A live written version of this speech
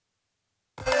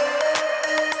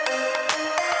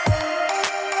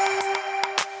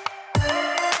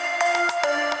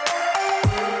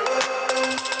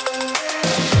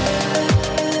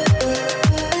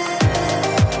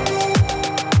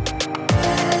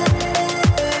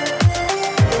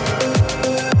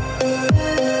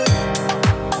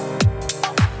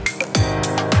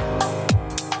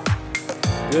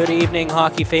Good evening,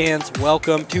 hockey fans.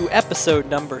 Welcome to episode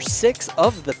number 6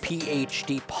 of the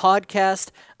PhD podcast.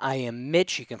 I am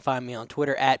Mitch. You can find me on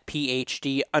Twitter at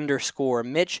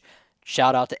PhD_Mitch.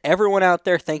 Shout out to everyone out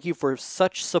there. Thank you for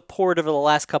such support over the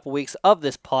last couple weeks of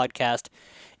this podcast.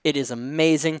 It is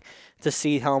amazing to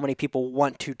see how many people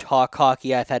want to talk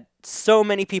hockey. I've had so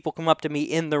many people come up to me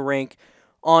in the rink,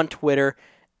 on Twitter,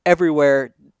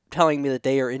 everywhere, telling me that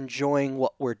they are enjoying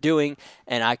what we're doing,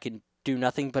 and I can do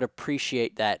nothing but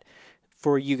appreciate that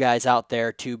for you guys out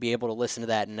there to be able to listen to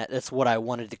that, and that's what I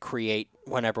wanted to create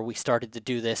whenever we started to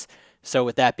do this. So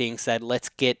with that being said, let's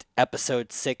get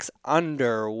episode 6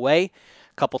 underway.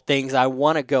 A couple things I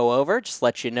want to go over, just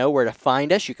let you know where to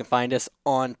find us. You can find us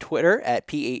on Twitter at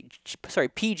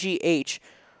PGH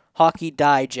Hockey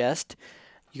Digest.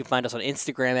 You can find us on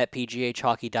Instagram at PGH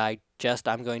Hockey Digest.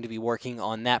 I'm going to be working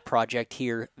on that project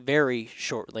here very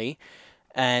shortly.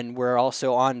 And we're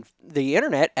also on the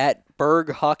internet at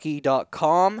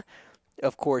berghockey.com.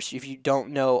 Of course, if you don't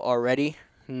know already,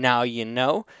 now you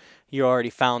know. You already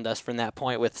found us from that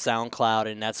point with SoundCloud,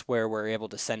 and that's where we're able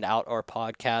to send out our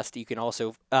podcast. You can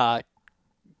also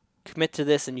commit to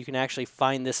this, and you can actually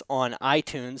find this on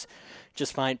iTunes.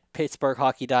 Just find Pittsburgh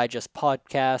Hockey Digest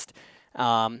podcast.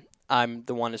 I'm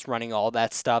the one that's running all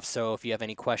that stuff, so if you have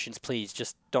any questions, please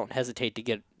just don't hesitate to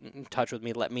get in touch with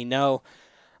me. Let me know.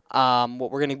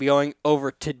 What we're going to be going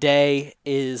over today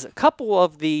is a couple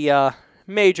of the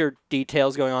major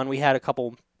details going on. We had a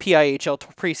couple PIHL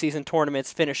preseason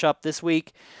tournaments finish up this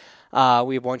week. We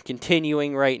have one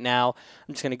continuing right now.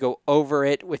 I'm just going to go over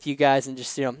it with you guys and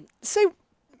just say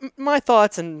my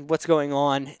thoughts and what's going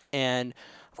on. And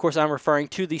of course, I'm referring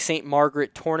to the St.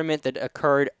 Margaret Tournament that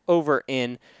occurred over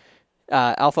in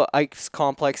Alpha Ice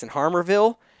Complex in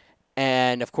Harmarville.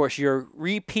 And, of course, your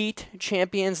repeat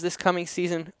champions this coming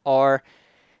season are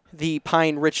the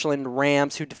Pine-Richland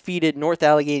Rams, who defeated North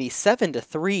Allegheny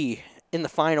 7-3 in the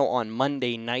final on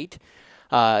Monday night.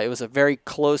 It was a very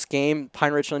close game.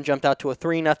 Pine-Richland jumped out to a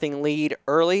 3-0 lead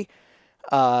early.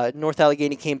 North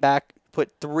Allegheny came back,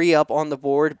 put 3 up on the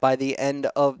board by the end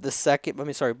of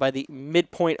the by the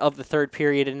midpoint of the third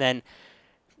period, and then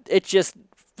it just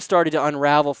started to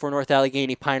unravel for North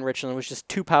Allegheny. Pine-Richland was just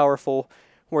too powerful.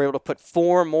 Were able to put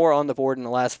 4 more on the board in the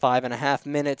last 5.5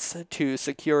 minutes to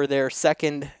secure their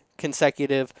second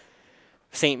consecutive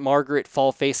St. Margaret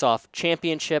Fall Faceoff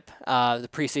Championship, the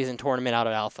preseason tournament out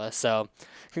of Alpha. So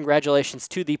congratulations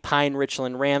to the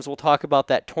Pine-Richland Rams. We'll talk about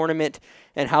that tournament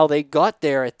and how they got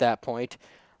there at that point.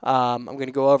 I'm going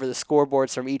to go over the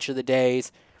scoreboards from each of the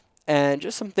days and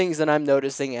just some things that I'm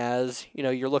noticing as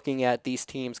you're looking at these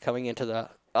teams coming into the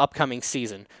upcoming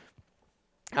season.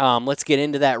 Let's get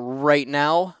into that right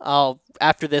now.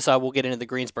 After this, I will get into the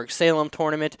Greensburg-Salem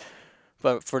tournament.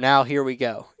 But for now, here we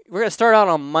go. We're going to start out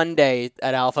on Monday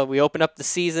at Alpha. We open up the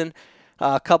season.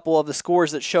 A couple of the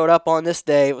scores that showed up on this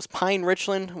day, it was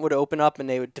Pine-Richland would open up and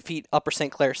they would defeat Upper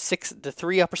St. Clair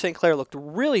 6-3. Upper St. Clair looked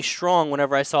really strong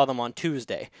whenever I saw them on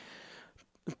Tuesday.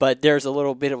 But there's a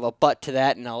little bit of a but to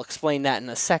that, and I'll explain that in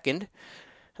a second.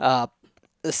 The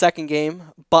second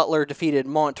game, Butler defeated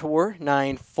Montour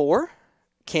 9-4.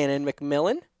 Cannon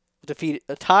McMillan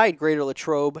tied Greater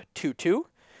Latrobe 2-2.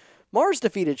 Mars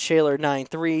defeated Shaler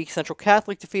 9-3. Central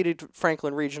Catholic defeated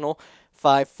Franklin Regional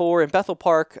 5-4. And Bethel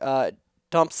Park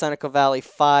dumped Seneca Valley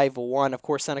 5-1. Of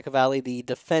course, Seneca Valley, the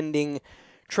defending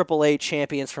AAA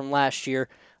champions from last year.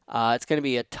 It's going to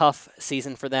be a tough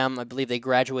season for them. I believe they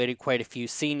graduated quite a few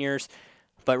seniors.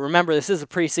 But remember, this is a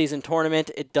preseason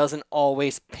tournament. It doesn't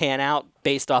always pan out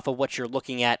based off of what you're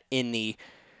looking at in the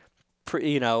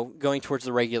going towards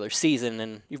the regular season.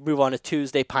 And you move on to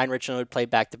Tuesday, Pine-Richland would play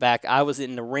back-to-back. I was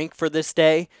in the rink for this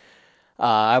day.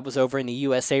 I was over in the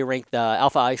USA rink. The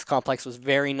Alpha Ice Complex was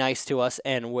very nice to us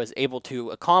and was able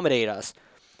to accommodate us.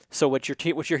 So what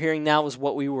you're hearing now is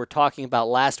what we were talking about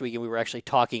last week, and we were actually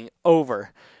talking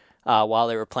over while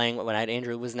they were playing when I had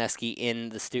Andrew Wisneski in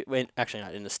the studio. Actually,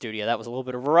 not in the studio. That was a little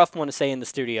bit of a rough one to say in the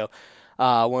studio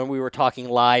when we were talking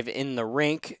live in the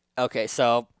rink. Okay,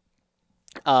 so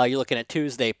you're looking at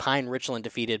Tuesday. Pine-Richland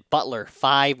defeated Butler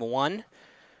 5-1.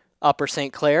 Upper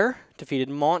St. Clair defeated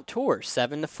Montour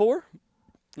 7-4.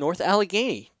 North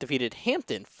Allegheny defeated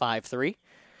Hampton 5-3.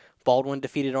 Baldwin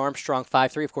defeated Armstrong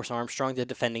 5-3. Of course, Armstrong, the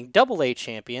defending AA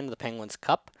champion of the Penguins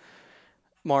Cup.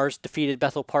 Mars defeated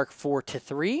Bethel Park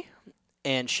 4-3.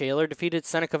 And Shaler defeated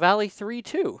Seneca Valley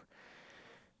 3-2.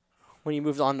 When you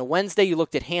moved on to Wednesday, you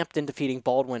looked at Hampton defeating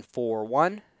Baldwin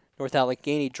 4-1. North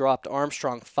Allegheny dropped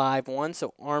Armstrong 5-1,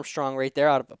 so Armstrong right there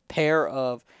out of a pair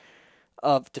of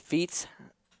defeats.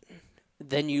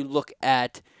 Then you look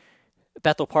at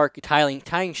Bethel Park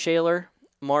tying Shaler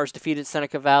Mars defeated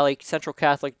Seneca Valley. Central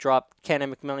Catholic dropped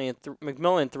Canon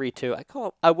McMillan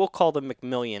 3-2. I will call them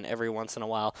McMillian every once in a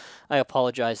while. I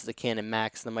apologize to the Canon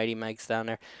Max, the Mighty Mikes down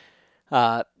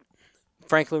there.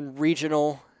 Franklin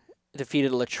Regional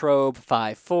defeated Latrobe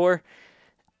 5-4.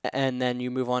 And then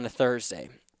you move on to Thursday,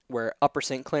 where Upper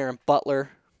St. Clair and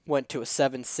Butler went to a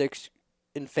 7-6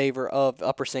 in favor of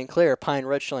Upper St. Clair.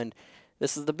 Pine-Richland,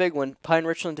 this is the big one.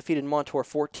 Pine-Richland defeated Montour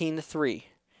 14-3.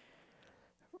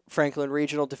 Franklin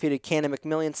Regional defeated Canon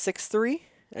McMillian 6-3.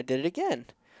 I did it again.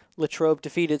 Latrobe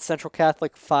defeated Central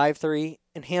Catholic 5-3.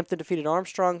 And Hampton defeated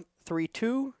Armstrong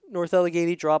 3-2. North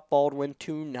Allegheny dropped Baldwin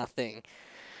 2-0.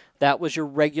 That was your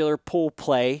regular pool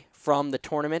play from the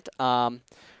tournament.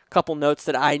 Couple notes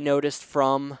that I noticed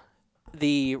from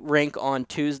the rink on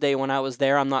Tuesday when I was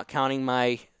there, I'm not counting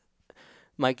my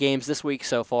games this week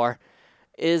so far,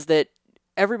 is that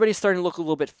everybody's starting to look a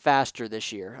little bit faster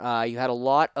this year. You had a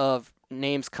lot of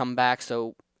names come back,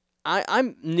 so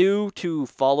I'm new to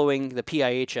following the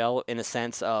PIHL in a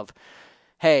sense of,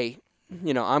 hey,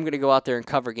 I'm going to go out there and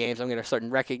cover games. I'm going to start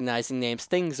recognizing names.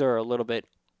 Things are a little bit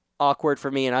awkward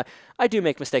for me, and I do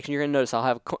make mistakes. And you're going to notice I'll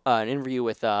have an interview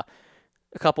with a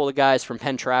couple of the guys from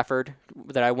Penn-Trafford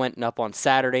that I went up on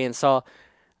Saturday and saw.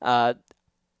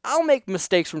 I'll make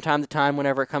mistakes from time to time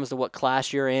whenever it comes to what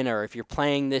class you're in or if you're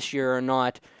playing this year or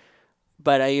not.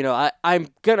 But, I'm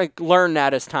going to learn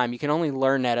that as time. You can only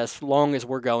learn that as long as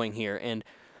we're going here. And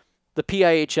the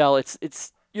PIHL,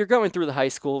 it's you're going through the high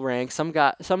school ranks.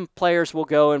 Some players will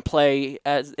go and play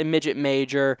as a midget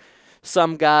major.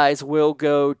 Some guys will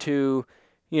go to,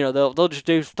 they'll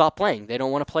just stop playing. They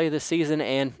don't want to play this season,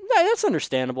 and that's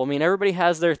understandable. I mean, everybody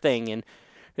has their thing, and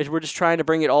we're just trying to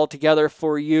bring it all together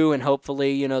for you, and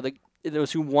hopefully,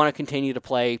 those who want to continue to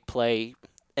play,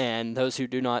 and those who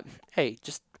do not, hey,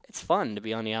 just it's fun to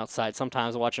be on the outside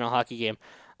sometimes watching a hockey game.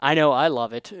 I know I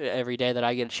love it every day that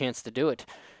I get a chance to do it.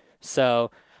 So,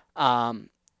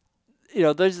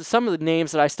 there's some of the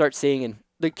names that I start seeing, and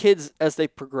the kids as they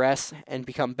progress and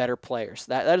become better players.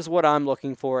 That is what I'm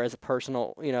looking for as a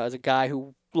personal, as a guy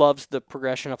who loves the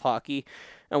progression of hockey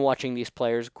and watching these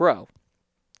players grow.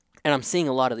 And I'm seeing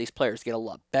a lot of these players get a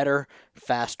lot better,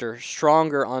 faster,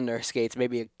 stronger on their skates.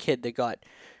 Maybe a kid that got,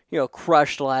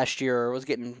 crushed last year or was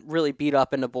getting really beat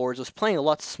up in the boards was playing a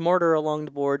lot smarter along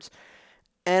the boards.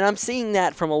 And I'm seeing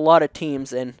that from a lot of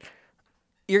teams. And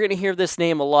you're going to hear this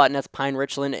name a lot, and that's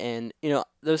Pine-Richland. And,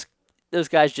 those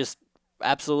guys just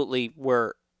absolutely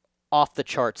were off the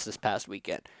charts this past week.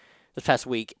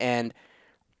 And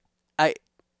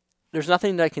there's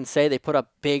nothing that I can say. They put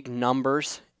up big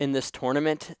numbers in this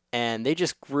tournament, and they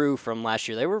just grew from last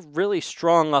year. They were really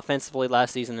strong offensively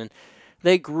last season, and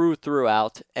they grew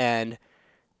throughout. And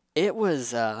it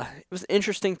was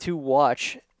interesting to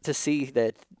watch, to see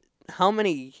that how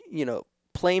many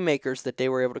playmakers that they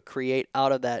were able to create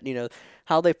out of that.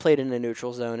 How they played in the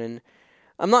neutral zone. And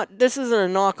this isn't a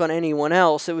knock on anyone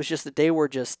else. It was just that they were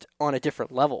just on a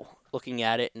different level looking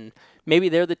at it. And maybe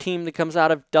they're the team that comes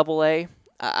out of AA.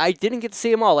 I didn't get to see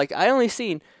them all. I only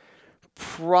seen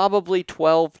probably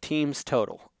 12 teams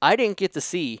total. I didn't get to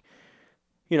see,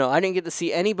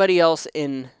 anybody else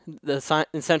in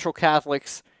Central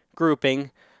Catholic's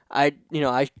grouping. I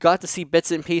got to see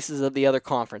bits and pieces of the other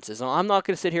conferences. Now, I'm not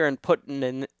going to sit here and put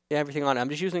in everything on it. I'm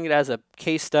just using it as a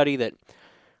case study that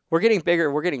we're getting bigger,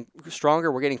 we're getting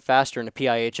stronger, we're getting faster in the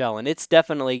PIHL, and it's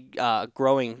definitely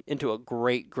growing into a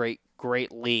great, great,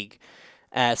 great league.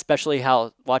 Especially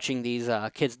how watching these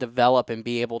kids develop and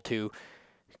be able to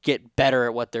get better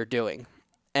at what they're doing.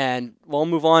 And we'll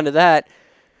move on to that.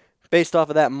 Based off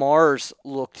of that, Mars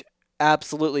looked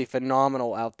absolutely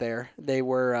phenomenal out there. They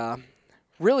were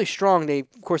really strong. They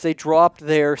dropped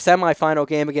their semifinal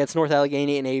game against North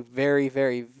Allegheny in a very,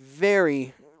 very,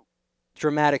 very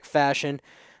dramatic fashion.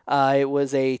 It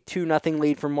was a 2-0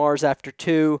 lead for Mars after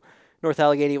 2. North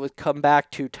Allegheny would come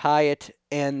back to tie it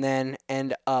and then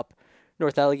end up.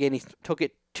 North Allegheny took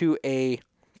it to a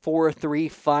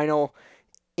 4-3 final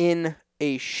in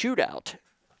a shootout.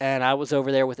 And I was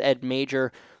over there with Ed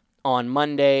Major on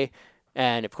Monday.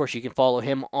 And, of course, you can follow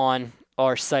him on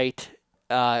our site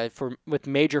with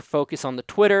major focus on the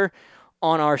Twitter,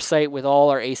 on our site with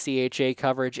all our ACHA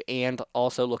coverage, and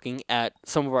also looking at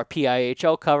some of our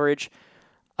PIHL coverage.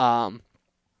 But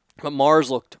Mars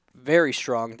looked very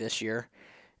strong this year.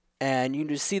 And you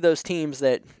just see those teams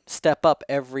that step up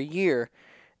every year,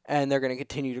 and they're going to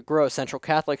continue to grow. Central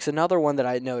Catholic's another one that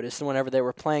I noticed whenever they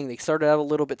were playing. They started out a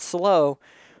little bit slow,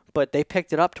 but they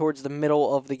picked it up towards the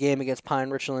middle of the game against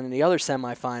Pine-Richland in the other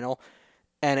semifinal,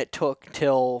 and it took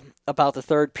till about the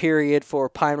third period for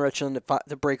Pine-Richland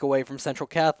to break away from Central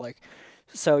Catholic.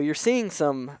 So you're seeing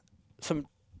some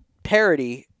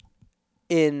parity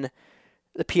in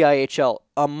the PIHL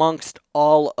amongst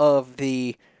all of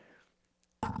the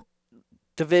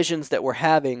divisions that we're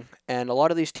having, and a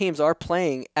lot of these teams are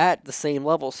playing at the same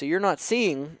level. So you're not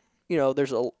seeing,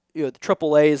 there's the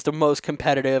AAA is the most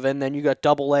competitive, and then you got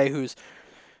AA who's,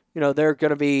 they're going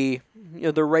to be,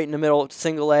 they're right in the middle.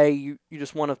 Single A, you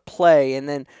just want to play, and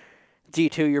then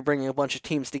D2, you're bringing a bunch of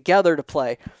teams together to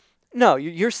play. No,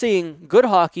 you're seeing good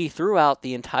hockey throughout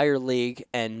the entire league,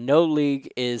 and no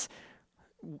league is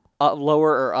lower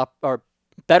or up or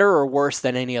better or worse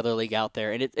than any other league out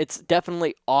there. And it's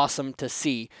definitely awesome to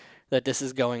see that this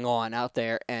is going on out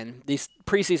there, and these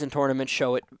preseason tournaments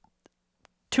show it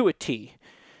to a T.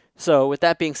 So with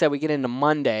that being said, we get into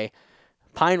Monday.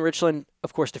 Pine-Richland,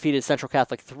 of course, defeated Central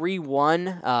Catholic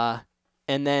 3-1,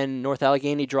 and then North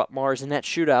Allegheny dropped Mars in that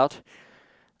shootout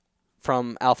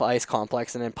from Alpha Ice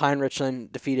Complex, and then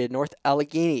Pine-Richland defeated North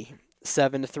Allegheny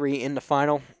 7-3 in the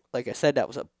final. Like I said, that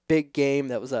was a big game.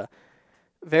 That was a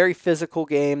very physical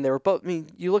game. They were both. I mean,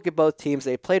 you look at both teams.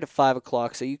 They played at 5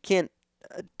 o'clock, so you can't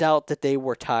doubt that they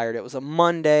were tired. It was a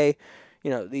Monday.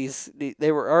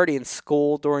 They were already in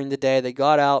school during the day. They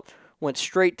got out, went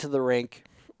straight to the rink,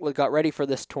 got ready for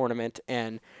this tournament,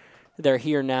 and they're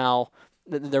here now.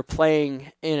 They're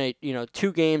playing in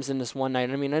 2 games in this one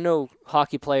night. I mean, I know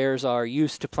hockey players are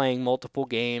used to playing multiple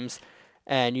games,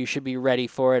 and you should be ready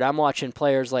for it. I'm watching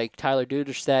players like Tyler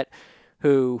Duderstedt,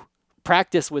 who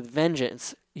practiced with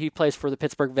Vengeance. He plays for the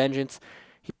Pittsburgh Vengeance.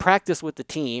 He practiced with the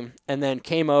team and then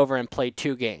came over and played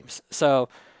 2 games. So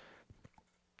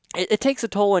it takes a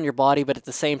toll on your body, but at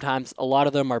the same time, a lot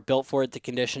of them are built for it, the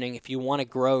conditioning. If you want to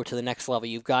grow to the next level,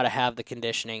 you've got to have the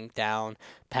conditioning down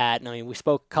pat. And I mean, we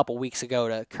spoke a couple weeks ago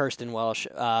to Kirsten Welsh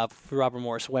for Robert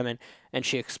Morris Women, and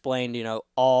she explained,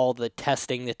 all the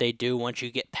testing that they do once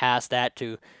you get past that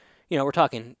to, we're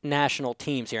talking national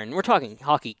teams here, and we're talking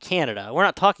Hockey Canada. We're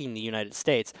not talking the United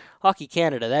States. Hockey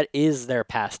Canada, that is their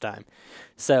pastime.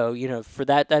 So, for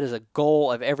that is a goal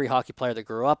of every hockey player that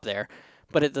grew up there.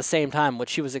 But at the same time, what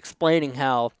she was explaining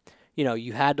how,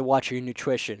 you had to watch your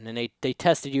nutrition, and they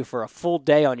tested you for a full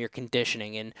day on your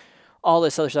conditioning and all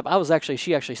this other stuff.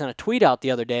 She actually sent a tweet out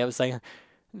the other day. I was saying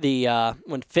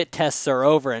when fit tests are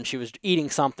over, and she was eating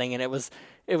something, and it was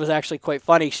actually quite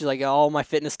funny. She's like, all my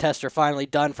fitness tests are finally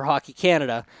done for Hockey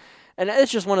Canada. And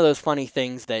it's just one of those funny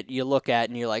things that you look at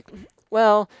and you're like,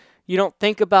 well, you don't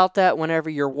think about that whenever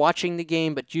you're watching the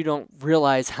game, but you don't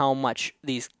realize how much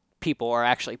these people are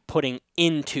actually putting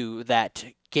into that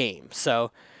game.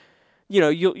 So,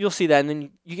 you'll see that, and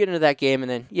then you get into that game, and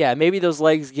then, yeah, maybe those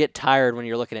legs get tired when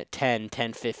you're looking at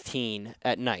 10:15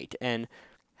 at night. And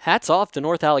hats off to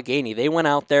North Allegheny. They went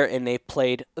out there and they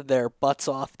played their butts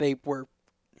off. They were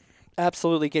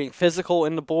absolutely getting physical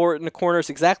in the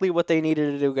corners, exactly what they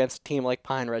needed to do against a team like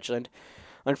Pine-Richland.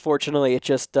 Unfortunately,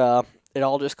 it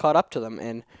all just caught up to them,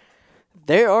 and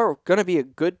they are going to be a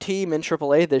good team in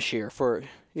AAA this year for,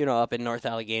 up in North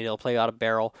Allegheny. They'll play out of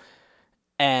Barrel,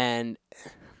 and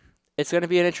it's going to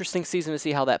be an interesting season to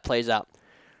see how that plays out.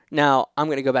 Now, I'm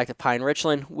going to go back to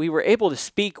Pine-Richland. We were able to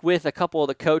speak with a couple of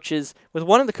the coaches, with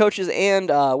one of the coaches and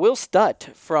Will Studt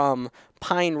from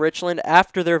Pine-Richland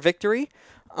after their victory.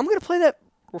 I'm going to play that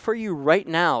for you right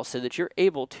now so that you're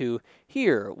able to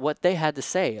hear what they had to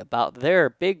say about their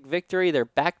big victory, their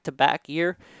back-to-back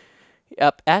year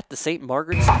up at the St.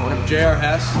 Margarets Tournament. JR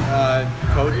Hess,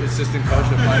 assistant coach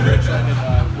at Pine-Richland,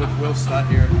 and with Will Studt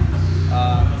here.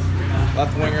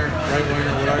 Left winger, right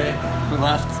winger, what are you?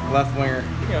 Left winger.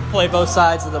 Play both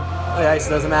sides of the ice,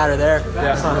 doesn't matter there.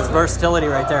 Yeah. It's versatility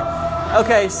right there.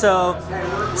 Okay, so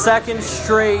second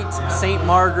straight St.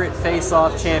 Margaret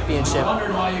face-off championship.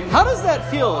 How does that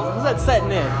feel? How's that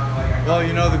setting in?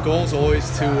 Well, the goal is always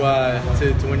to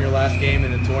win your last game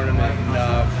in the tournament.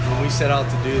 And, when we set out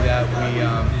to do that,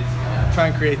 we try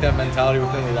and create that mentality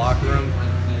within the locker room.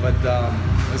 But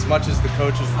as much as the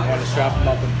coaches want to strap them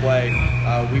up and play,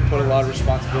 we put a lot of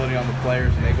responsibility on the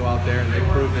players, and they go out there and they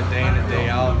prove it day in and day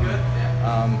out.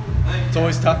 It's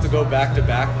always tough to go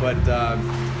back-to-back, but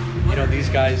these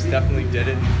guys definitely did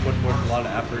it and put forth a lot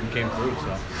of effort and came through.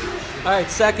 So. All right,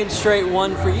 second straight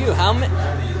one for you.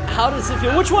 How does it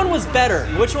feel? Which one was better?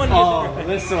 Which one?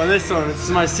 This one. This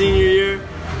is my senior year.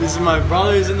 This is my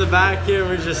brothers in the back here.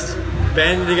 We're just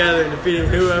banding together and defeating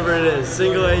whoever it is.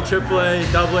 Single A, triple A,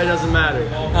 double A, doesn't matter.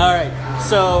 All right,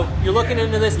 so you're looking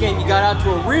into this game. You got out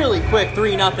to a really quick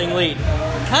 3-0 lead.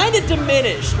 Kind of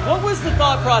diminished. What was the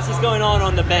thought process going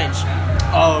on the bench?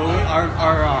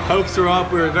 Our hopes were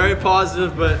up. We were very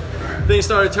positive, but things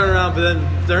started to turn around. But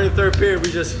then during the third period,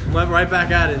 we just went right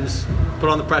back at it and just put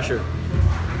on the pressure.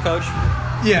 Coach?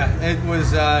 Yeah, it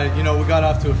was, we got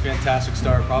off to a fantastic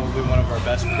start, probably one of our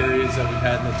best periods that we've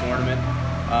had in the tournament.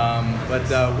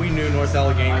 But we knew North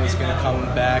Allegheny was going to come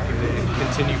back and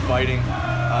continue fighting.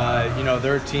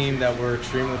 They're a team that we're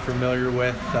extremely familiar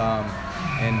with,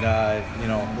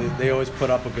 they always put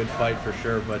up a good fight for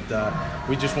sure. But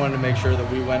we just wanted to make sure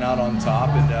that we went out on top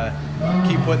and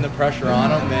keep putting the pressure on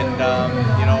them. And,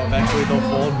 eventually they'll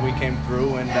fold. We came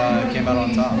through and came out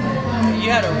on top. You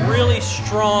had a really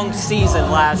strong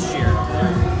season last year.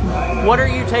 What are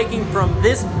you taking from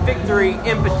this victory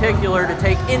in particular to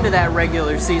take into that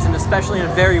regular season, especially in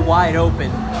a very wide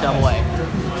open AA?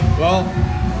 Well,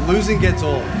 losing gets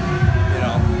old,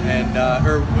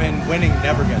 and winning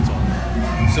never gets old.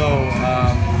 So,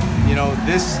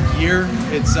 this year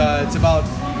it's about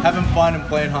having fun and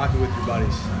playing hockey with your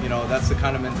buddies. That's the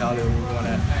kind of mentality that we want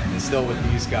to instill with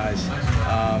these guys.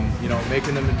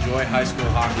 Making them enjoy high school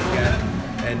hockey again.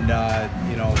 And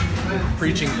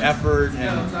preaching effort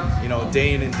and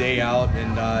day in and day out,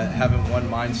 and having one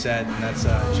mindset, and that's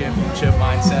a championship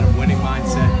mindset, a winning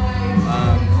mindset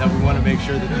that we want to make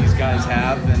sure that these guys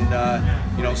have.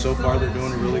 And so far they're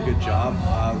doing a really good job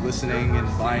listening and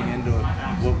buying into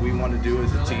what we want to do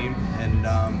as a team. And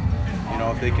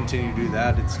if they continue to do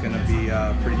that, it's going to be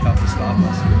pretty tough to stop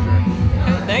us for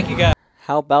sure. Thank you, guys.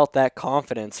 How about that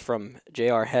confidence from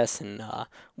JR Hess and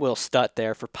Will Studt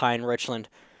there for Pine-Richland?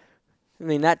 I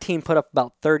mean, that team put up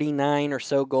about 39 or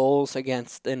so goals in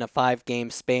a 5-game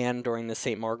span during the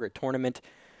St. Margaret Tournament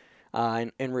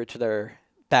en route to their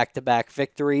back-to-back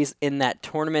victories in that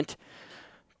tournament.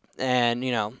 And,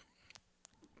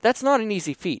 that's not an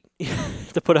easy feat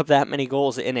to put up that many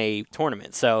goals in a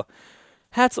tournament. So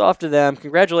hats off to them.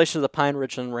 Congratulations to the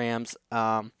Pine-Richland Rams.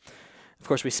 Of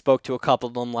course, we spoke to a couple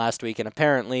of them last week, and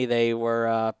apparently they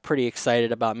were pretty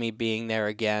excited about me being there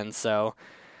again. So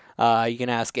you can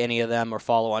ask any of them or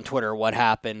follow on Twitter what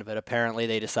happened, but apparently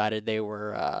they decided they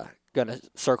were going to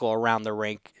circle around the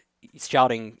rink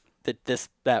shouting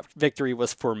that victory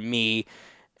was for me,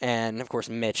 and, of course,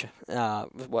 Mitch,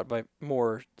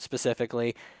 more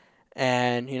specifically.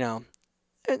 And,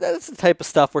 that's the type of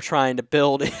stuff we're trying to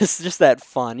build. It's just that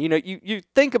fun. You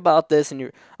think about this,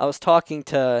 and I was talking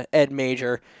to Ed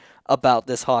Major about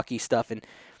this hockey stuff, and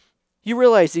you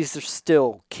realize these are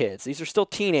still kids. These are still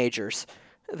teenagers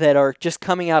that are just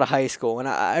coming out of high school. And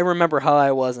I remember how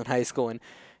I was in high school, and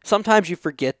sometimes you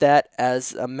forget that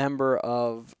as a member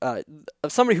of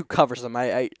somebody who covers them.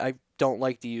 I don't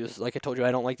like to use, like I told you,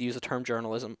 I don't like to use the term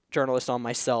journalist on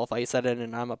myself. I said it,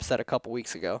 and I'm upset a couple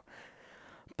weeks ago.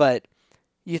 But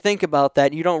you think about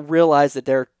that, you don't realize that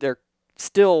they're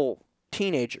still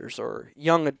teenagers or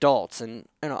young adults. And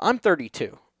I'm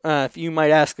 32. If you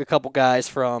might ask a couple guys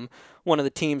from one of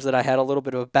the teams that I had a little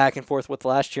bit of a back and forth with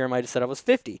last year, I might have said I was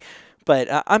 50. But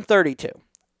I'm 32.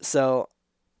 So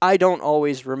I don't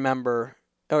always remember,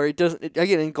 or I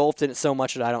get engulfed in it so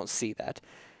much that I don't see that.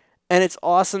 And it's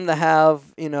awesome to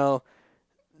have,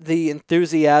 the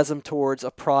enthusiasm towards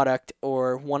a product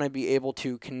or want to be able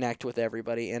to connect with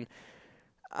everybody. And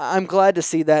I'm glad to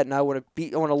see that, and I want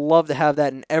to love to have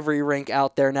that in every rink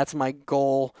out there, and that's my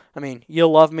goal. I mean, you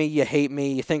love me, you hate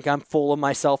me, you think I'm full of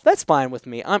myself. That's fine with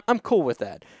me. I'm cool with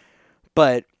that.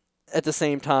 But at the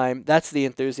same time, that's the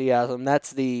enthusiasm.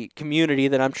 That's the community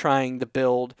that I'm trying to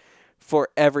build for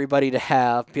everybody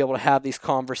to be able to have these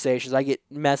conversations. I get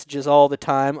messages all the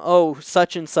time. Oh,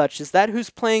 such and such. Is that who's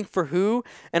playing for who?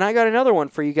 And I got another one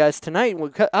for you guys tonight.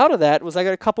 Out of that I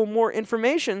got a couple more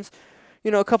informations,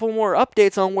 a couple more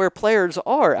updates on where players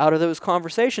are out of those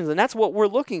conversations, and that's what we're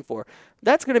looking for.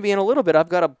 That's going to be in a little bit. I've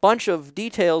got a bunch of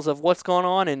details of what's going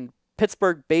on in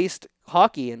Pittsburgh-based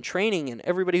hockey and training and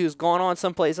everybody who's gone on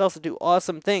someplace else to do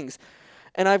awesome things,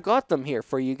 and I've got them here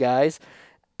for you guys,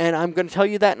 and I'm going to tell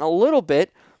you that in a little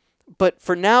bit, but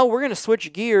for now, we're going to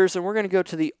switch gears, and we're going to go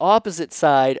to the opposite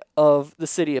side of the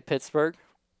city of Pittsburgh,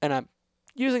 and I'm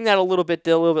using that a little bit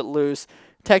loose.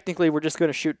 Technically, we're just going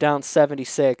to shoot down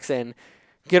 76 and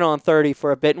get on 30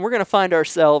 for a bit. And we're going to find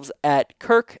ourselves at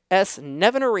Kirk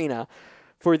Nevin Arena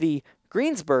for the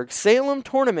Greensburg-Salem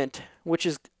Tournament, which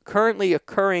is currently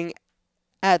occurring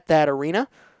at that arena.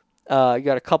 You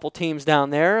got a couple teams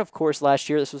down there. Of course, last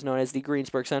year this was known as the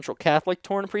Greensburg Central Catholic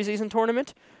preseason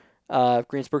tournament.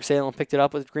 Greensburg-Salem picked it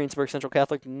up with Greensburg Central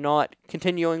Catholic not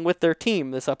continuing with their team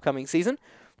this upcoming season.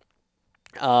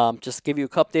 Just to give you a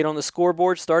update on the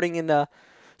scoreboard, starting that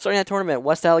tournament,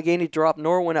 West Allegheny dropped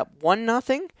Norwin up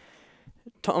 1-0.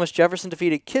 Thomas Jefferson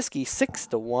defeated Kiski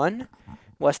 6-1.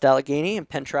 West Allegheny and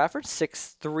Penn-Trafford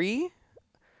 6-3.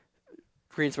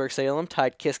 Greensburg-Salem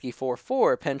tied Kiski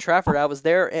 4-4. Penn-Trafford, I was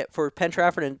there for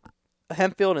Penn-Trafford and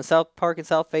Hempfield and South Park and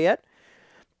South Fayette.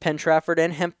 Penn-Trafford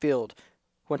and Hempfield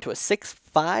went to a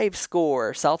 6-5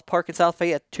 score. South Park and South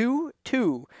Fayette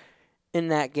 2-2 in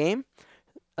that game.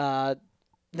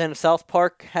 Then South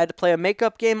Park had to play a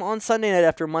makeup game on Sunday night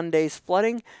after Monday's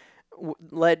flooding.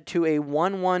 Led to a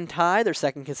 1-1 tie, their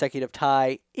second consecutive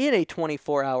tie in a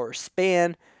 24-hour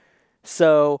span.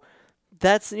 So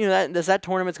that's that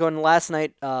tournament's going last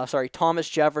night. Thomas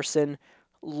Jefferson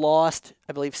lost,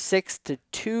 I believe,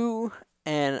 6-2,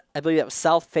 and I believe that was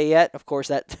South Fayette. Of course,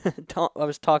 that I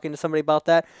was talking to somebody about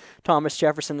that. Thomas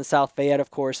Jefferson and South Fayette,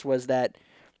 of course, was that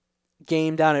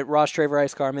game down at Ross Traver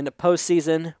Ice Car in the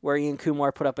postseason where Ian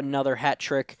Kumar put up another hat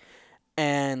trick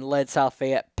and led South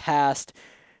Fayette past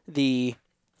the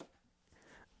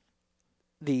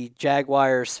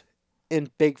Jaguars in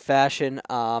big fashion.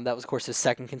 That was, of course, his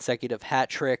second consecutive hat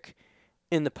trick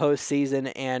in the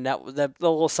postseason, and the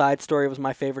little side story was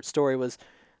my favorite story, was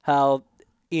how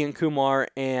Ian Kumar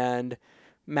and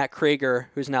Matt Krieger,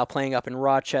 who's now playing up in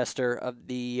Rochester of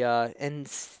the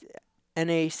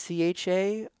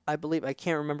NACHA, I believe. I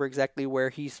can't remember exactly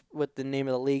what the name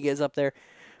of the league is up there,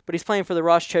 but he's playing for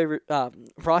the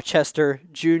Rochester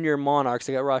Junior Monarchs.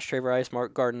 I got Ross Traver Ice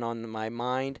Garden on my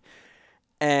mind.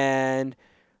 And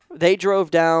they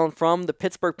drove down from the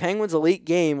Pittsburgh Penguins elite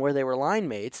game where they were line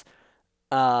mates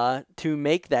to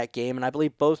make that game. And I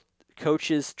believe both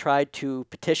coaches tried to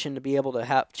petition to be able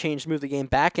to move the game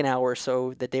back an hour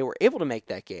so that they were able to make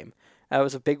that game. That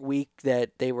was a big week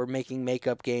that they were making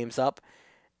makeup games up,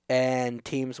 and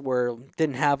teams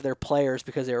didn't have their players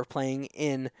because they were playing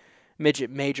in midget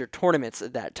major tournaments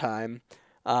at that time.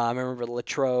 I remember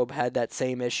Latrobe had that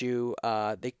same issue.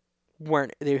 They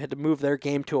had to move their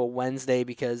game to a Wednesday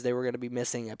because they were going to be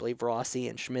missing, I believe, Rossi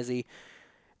and Schmizzy.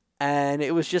 And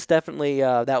it was just definitely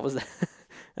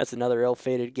that's another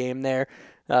ill-fated game there.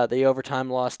 The overtime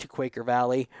loss to Quaker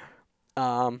Valley.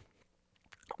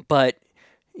 But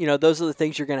those are the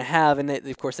things you're going to have, and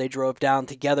of course they drove down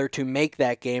together to make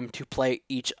that game to play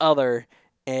each other,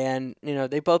 and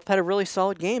they both had a really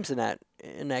solid games in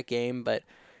that game. But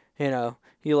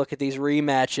you look at these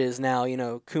rematches now.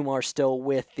 Kumar's still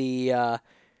with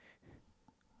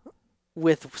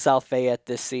with South Fayette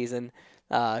this season.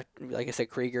 Like I said,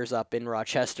 Krieger's up in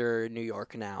Rochester, New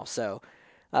York now. So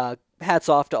hats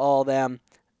off to all of them.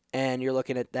 And you're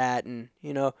looking at that, and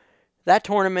that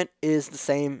tournament is the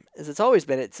same as it's always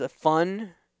been. It's a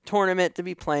fun tournament to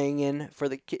be playing in for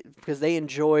the because they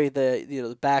enjoy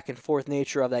the back and forth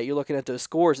nature of that. You're looking at those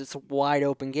scores; it's wide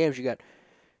open games. You have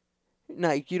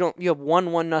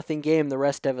 1-1 game. The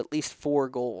rest have at least 4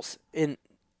 goals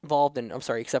involved in. I'm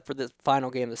sorry, except for the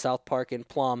final game, the South Park and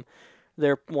Plum.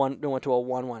 They went to a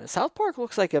 1-1. And South Park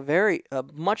looks like a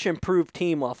much improved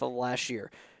team off of last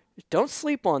year. Don't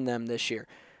sleep on them this year.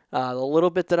 The little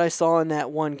bit that I saw in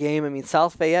that one game, I mean,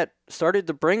 South Fayette started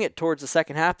to bring it towards the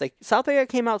second half. South Fayette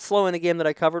came out slow in the game that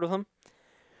I covered with them,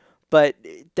 but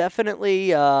definitely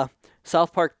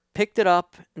South Park picked it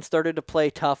up and started to play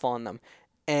tough on them.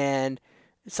 And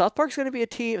South Park's going to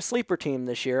be a sleeper team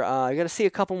this year. I got to see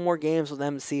a couple more games with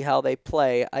them to see how they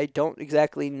play. I don't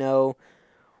exactly know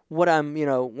when I'm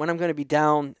going to be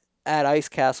down at Ice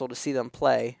Castle to see them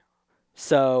play.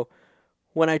 So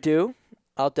when I do,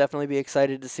 I'll definitely be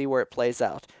excited to see where it plays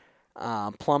out.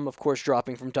 Plum, of course,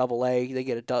 dropping from AA. They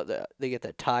get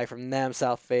that tie from them.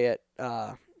 South Fayette,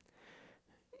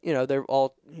 they're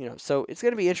all, so it's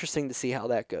going to be interesting to see how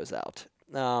that goes out.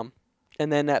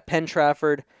 And then that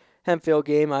Penn-Trafford Hempfield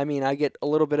game, I mean, I get a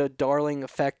little bit of darling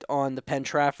effect on the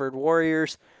Penn-Trafford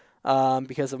Warriors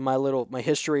because of my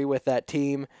history with that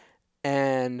team.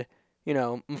 And,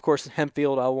 of course,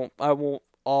 Hempfield, I won't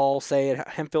all say it.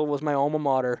 Hempfield was my alma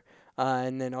mater.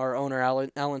 And then our owner,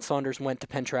 Alan Saunders, went to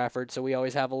Penn-Trafford, so we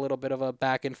always have a little bit of a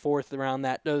back and forth around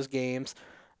those games.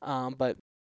 But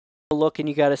look, and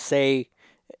you got to say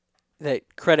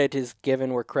that credit is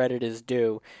given where credit is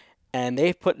due. And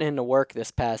they've put in the work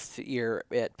this past year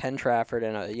at Penn-Trafford,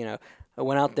 and I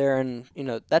went out there and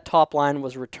that top line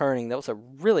was returning. That was a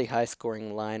really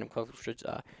high-scoring line.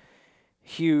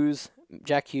 Hughes,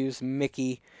 Jack Hughes,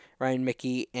 Ryan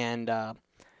Mickey, and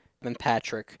Gavin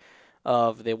Patrick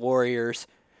of the Warriors.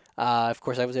 Of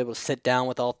course, I was able to sit down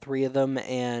with all 3 of them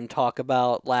and talk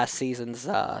about last season's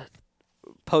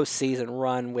postseason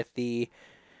run with the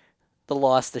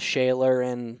loss to Shaler,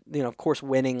 and of course,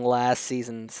 winning last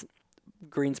season's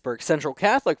Greensburg Central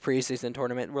Catholic preseason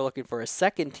tournament. We're looking for a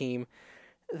second team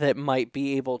that might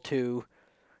be able to,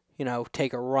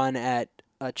 take a run at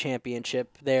a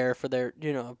championship there for their,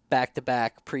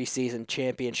 back-to-back preseason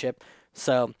championship.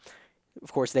 So,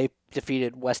 of course, they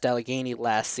defeated West Allegheny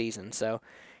last season. So,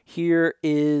 here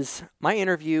is my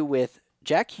interview with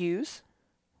Jack Hughes,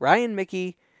 Ryan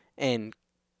Mickey, and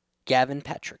Gavin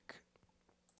Patrick.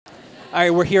 All right,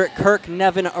 we're here at Kirk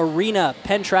Nevin Arena.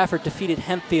 Penn-Trafford defeated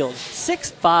Hempfield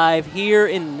 6-5 here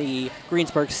in the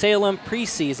Greensburg-Salem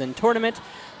preseason tournament.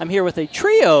 I'm here with a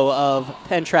trio of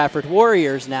Penn-Trafford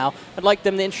Warriors now. I'd like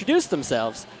them to introduce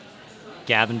themselves.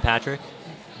 Gavin Patrick.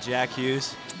 Jack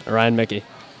Hughes. Ryan Mickey.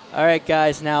 All right,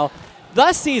 guys. Now,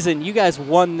 last season, you guys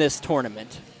won this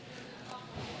tournament.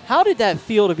 How did that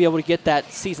feel to be able to get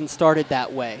that season started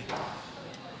that way?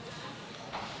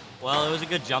 Well, it was a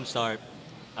good jump start.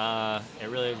 It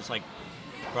really just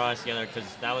brought us together because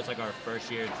that was our first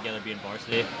year together being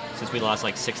varsity since we lost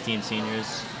 16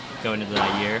 seniors going into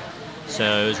that year. So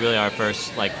it was really our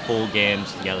first full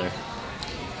games together.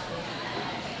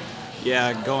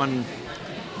 Yeah, going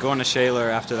to Shaler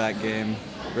after that game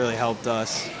really helped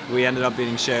us. We ended up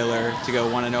beating Shaler to go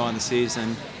 1-0 on the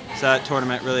season. So that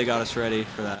tournament really got us ready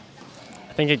for that.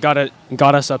 I think it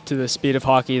got us up to the speed of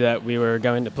hockey that we were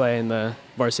going to play in the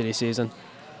varsity season.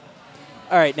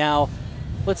 All right, now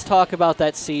let's talk about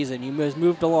that season. You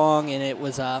moved along, and it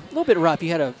was a little bit rough. You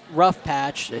had a rough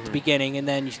patch at the beginning, and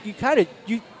then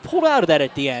you pulled out of that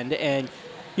at the end, and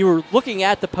you were looking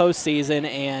at the postseason,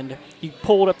 and you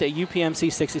pulled up to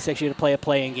UPMC 66. You had to play a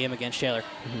play-in game against Shaler.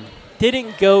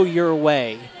 Didn't go your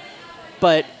way,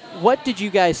 but what did you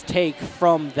guys take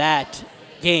from that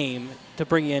game to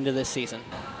bring you into this season?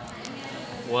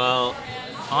 Well,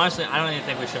 honestly, I don't even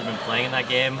think we should have been playing in that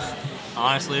game,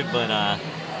 honestly, but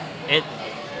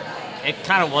it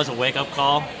kind of was a wake-up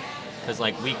call because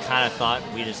we kind of thought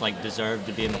we just deserved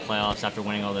to be in the playoffs after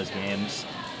winning all those games.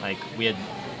 We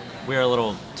were a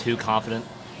little too confident,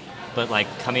 but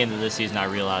coming into this season, I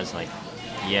realized we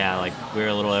were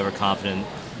a little overconfident.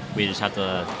 We just have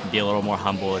to be a little more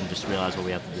humble and just realize what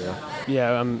we have to do.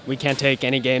 Yeah, we can't take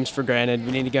any games for granted.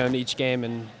 We need to go into each game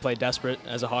and play desperate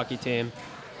as a hockey team,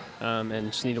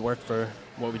 and just need to work for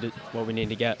what we need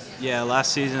to get. Yeah,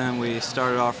 last season we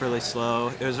started off really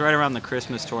slow. It was right around the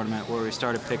Christmas tournament where we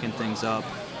started picking things up.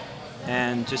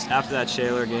 And just after that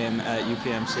Shaler game at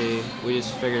UPMC, we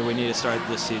just figured we need to start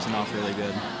this season off really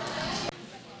good.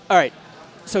 All right,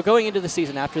 so going into the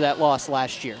season after that loss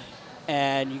last year,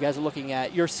 and you guys are looking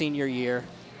at your senior year,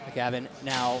 Gavin.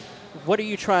 Now, what are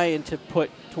you trying to put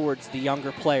towards the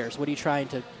younger players? What are you trying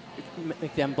to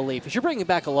make them believe? Because you're bringing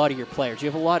back a lot of your players. You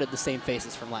have a lot of the same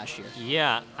faces from last year.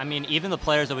 Yeah, I mean, even the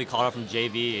players that we called up from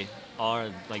JV are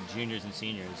juniors and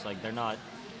seniors. They're not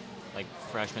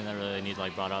freshmen that really need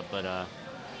brought up. But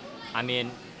I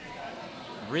mean,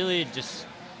 really just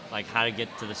how to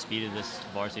get to the speed of this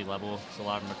varsity level. So a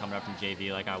lot of them are coming up from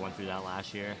JV. I went through that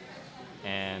last year.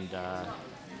 And,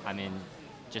 I mean,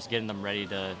 just getting them ready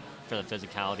for the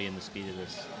physicality and the speed of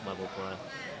this level play.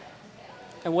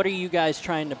 And what are you guys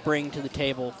trying to bring to the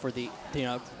table for the,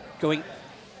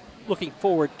 looking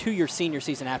forward to your senior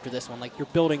season after this one? You're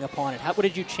building upon it. What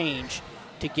did you change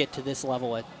to get to this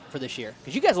level for this year?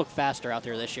 Because you guys look faster out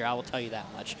there this year, I will tell you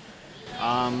that much.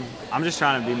 I'm just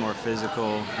trying to be more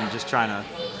physical and just trying to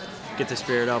get the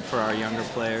spirit up for our younger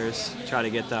players, try to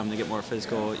get them to get more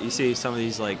physical. You see some of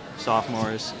these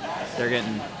sophomores, they're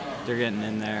getting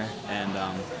in there, and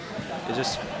it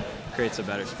just creates a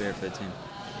better spirit for the team.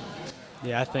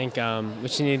 Yeah, I think we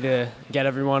just need to get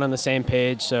everyone on the same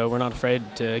page so we're not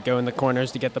afraid to go in the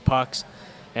corners to get the pucks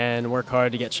and work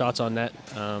hard to get shots on net.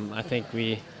 I think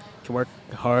we can work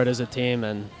hard as a team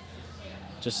and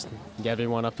just get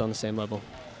everyone up on the same level.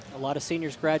 A lot of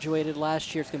seniors graduated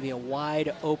last year. It's going to be a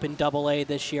wide open AA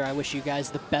this year. I wish you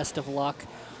guys the best of luck.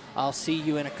 I'll see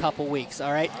you in a couple weeks,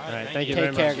 all right? All right, thank you very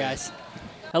much. Take care, guys.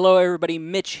 Hello, everybody.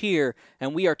 Mitch here,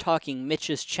 and we are talking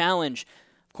Mitch's Challenge.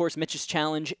 Of course, Mitch's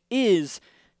Challenge is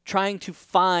trying to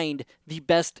find the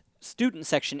best student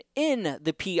section in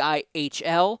the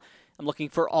PIHL. I'm looking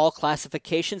for all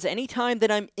classifications. Anytime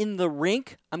that I'm in the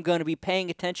rink, I'm going to be paying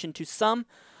attention to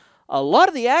a lot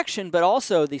of the action, but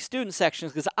also the student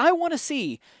sections, because I want to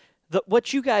see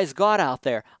what you guys got out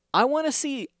there. I want to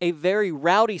see a very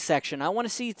rowdy section. I want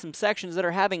to see some sections that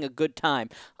are having a good time.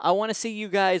 I want to see you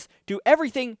guys do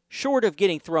everything short of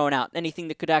getting thrown out, anything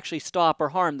that could actually stop or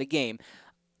harm the game.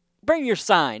 Bring your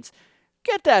signs.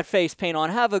 Get that face paint on.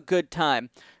 Have a good time.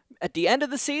 At the end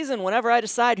of the season, whenever I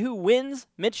decide who wins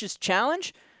Mitch's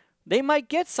Challenge, they might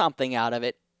get something out of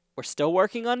it. We're still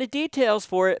working on the details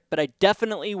for it, but I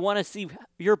definitely want to see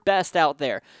your best out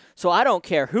there. So I don't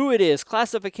care who it is,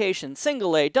 classification,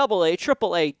 single A, double A,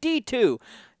 triple A, D2.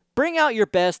 Bring out your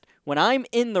best when I'm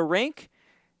in the rink,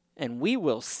 and we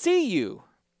will see you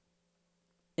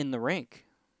in the rink.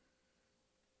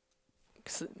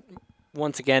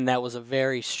 Once again, that was a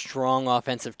very strong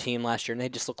offensive team last year, and they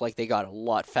just look like they got a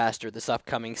lot faster this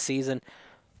upcoming season.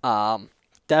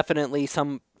 Definitely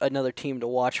another team to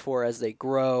watch for as they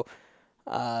grow.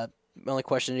 The only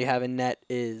question you have in net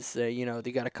is,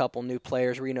 they got a couple new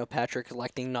players. Patrick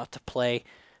electing not to play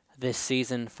this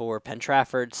season for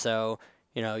Penn-Trafford, so,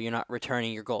 you're not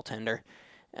returning your goaltender.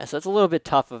 So it's a little bit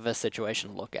tough of a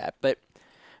situation to look at. But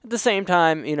at the same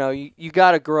time, you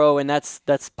got to grow, and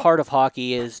that's part of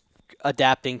hockey is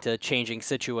adapting to changing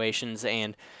situations,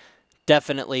 and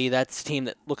definitely that's a team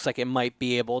that looks like it might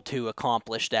be able to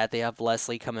accomplish that. They have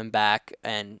Leslie coming back,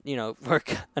 and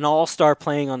work an all-star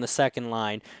playing on the second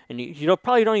line, and you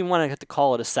probably don't even want to have to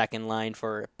call it a second line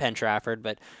for Penn-Trafford,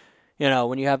 but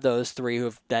when you have those three who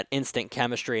have that instant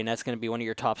chemistry, and that's going to be one of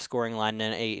your top scoring line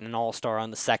and an all-star on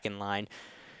the second line,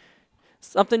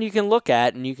 something you can look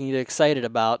at and you can get excited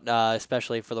about,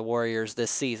 especially for the Warriors this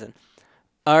season.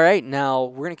 All right, now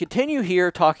we're going to continue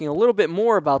here talking a little bit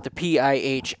more about the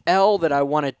PIHL that I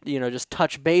want to, just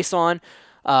touch base on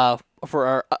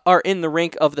for our in the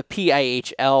rink of the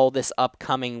PIHL this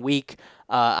upcoming week.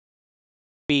 I'll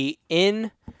be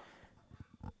in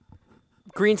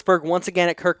Greensburg once again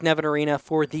at Kirk Nevin Arena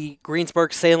for the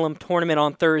Greensburg-Salem tournament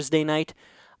on Thursday night.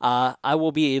 I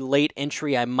will be a late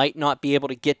entry. I might not be able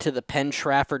to get to the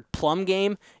Penn-Trafford Plum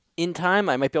game in time.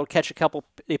 I might be able to catch a couple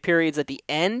periods at the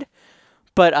end,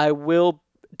 but I will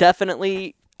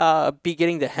definitely be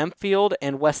getting to Hempfield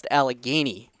and West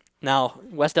Allegheny. Now,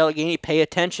 West Allegheny, pay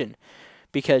attention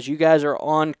because you guys are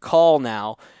on call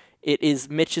now. It is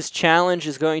Mitch's challenge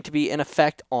is going to be in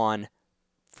effect on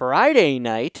Friday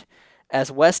night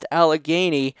as West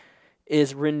Allegheny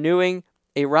is renewing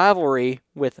a rivalry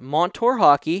with Montour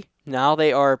Hockey. Now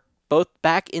they are both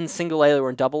back in single A. They were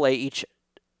in double A each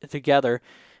together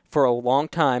for a long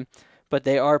time, but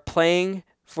they are playing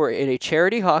in a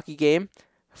charity hockey game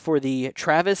for the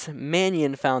Travis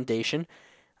Manion Foundation.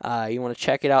 You want to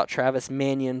check it out,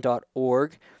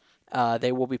 travismanion.org.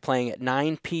 They will be playing at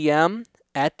 9 p.m.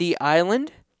 at the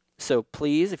Island. So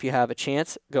please, if you have a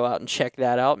chance, go out and check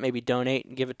that out. Maybe donate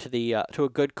and give it to a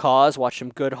good cause. Watch some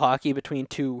good hockey between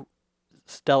two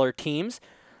stellar teams.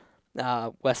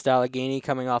 West Allegheny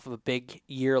coming off of a big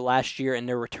year last year, and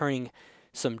they're returning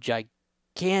some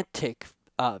gigantic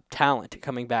talent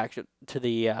coming back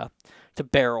to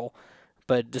Barrel.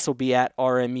 But this will be at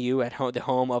RMU, at the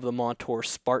home of the Montour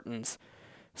Spartans.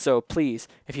 So please,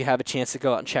 if you have a chance to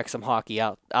go out and check some hockey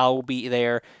out, I'll be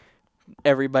there.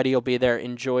 Everybody will be there.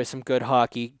 Enjoy some good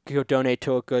hockey. Go donate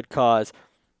to a good cause.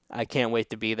 I can't wait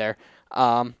to be there.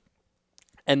 And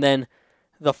then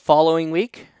the following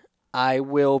week, I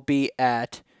will be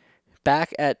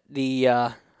back at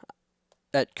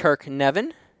Kirk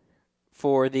Nevin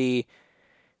for the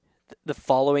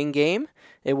following game.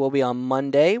 It will be on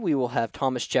Monday. We will have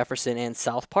Thomas Jefferson and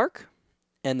South Park,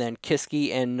 and then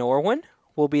Kiski and Norwin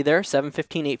will be there,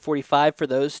 7:15, 8:45 for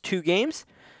those two games.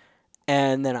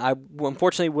 And then I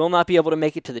unfortunately will not be able to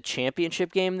make it to the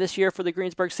championship game this year for the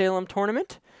Greensburg-Salem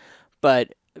tournament,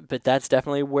 but that's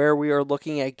definitely where we are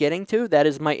looking at getting to. That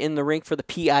is my in the rink for the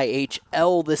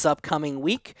PIHL this upcoming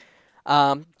week.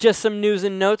 Just some news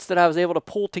and notes that I was able to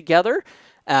pull together,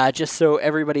 just so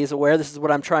everybody is aware. This is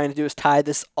what I'm trying to do, is tie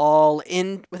this all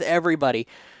in with everybody.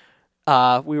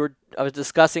 I was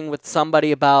discussing with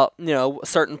somebody about,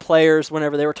 certain players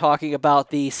whenever they were talking about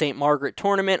the St. Margaret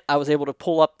Tournament. I was able to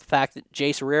pull up the fact that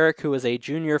Jace Rarick, who was a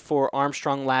junior for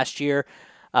Armstrong last year,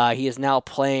 he is now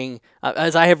playing,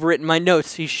 as I have written my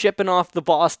notes, he's shipping off to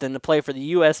Boston to play for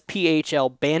the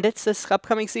USPHL Bandits this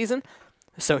upcoming season.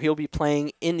 So he'll be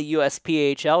playing in the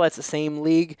USPHL. That's the same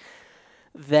league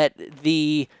that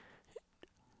the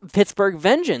Pittsburgh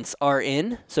Vengeance are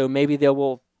in. So maybe they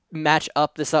will match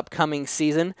up this upcoming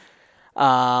season.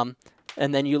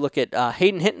 And then you look at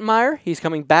Hayden Hittenmeyer. He's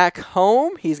coming back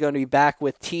home. He's going to be back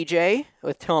with TJ,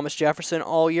 with Thomas Jefferson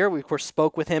all year. We, of course,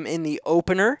 spoke with him in the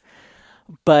opener.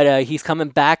 But he's coming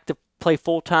back to play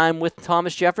full-time with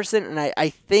Thomas Jefferson. And I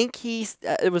think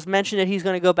it was mentioned that he's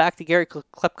going to go back to Gary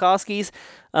Klepkowski's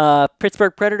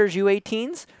Pittsburgh Predators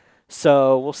U18s.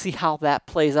 So we'll see how that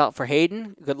plays out for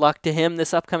Hayden. Good luck to him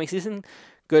this upcoming season.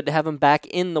 Good to have him back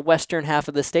in the western half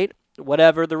of the state,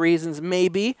 whatever the reasons may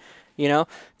be.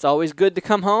 It's always good to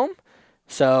come home.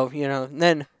 So, and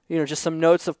then, just some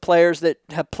notes of players that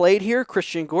have played here.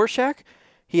 Christian Gorshak,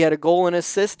 he had a goal and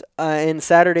assist in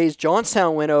Saturday's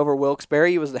Johnstown win over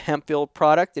Wilkes-Barre. He was the Hempfield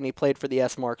product, and he played for the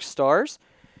S-Mark Stars.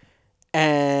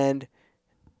 And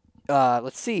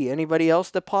let's see, anybody else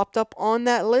that popped up on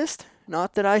that list?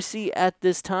 Not that I see at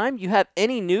this time. You have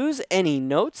any news, any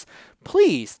notes?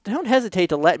 Please don't hesitate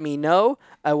to let me know.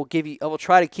 I will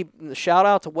try to keep the shout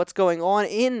out to what's going on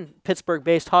in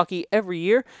Pittsburgh-based hockey every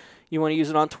year. You want to use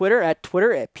it on Twitter at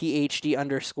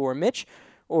PhD_Mitch,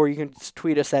 or you can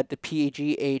tweet us at the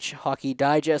PGH Hockey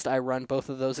Digest. I run both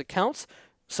of those accounts.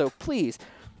 So please,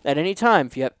 at any time.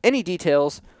 If you have any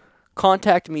details,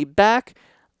 contact me back.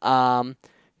 We're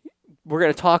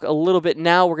going to talk a little bit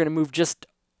now. We're going to move just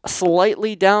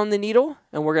slightly down the needle,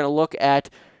 and we're going to look at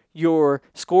your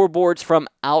scoreboards from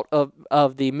out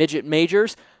of the midget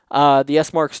majors. The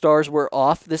S-Mark Stars were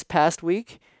off this past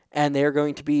week, and they're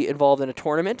going to be involved in a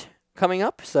tournament coming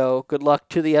up. So good luck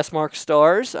to the S-Mark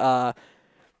Stars. The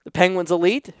Penguins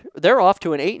Elite, they're off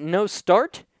to an 8-0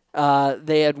 start.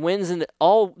 They had wins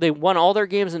they won all their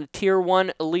games in the Tier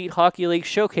 1 Elite Hockey League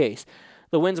Showcase.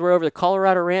 The wins were over the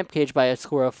Colorado Rampage by a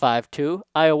score of 5-2,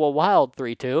 Iowa Wild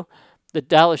 3-2, the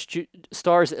Dallas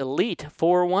Stars Elite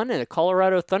 4-1, and the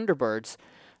Colorado Thunderbirds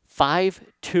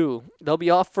 5-2. They'll be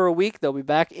off for a week. They'll be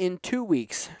back in 2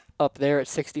 weeks up there at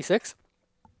 66.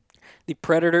 The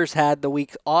Predators had the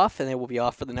week off, and they will be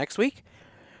off for the next week.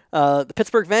 The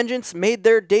Pittsburgh Vengeance made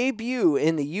their debut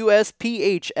in the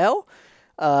USPHL.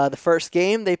 The first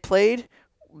game they played,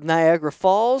 Niagara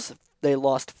Falls, they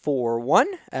lost 4-1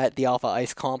 at the Alpha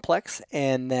Ice Complex,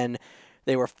 and then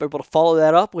they were able to follow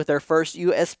that up with their first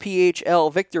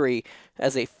USPHL victory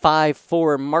as a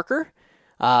 5-4 marker.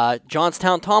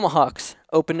 Johnstown Tomahawks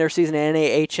opened their season in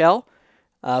NAHL.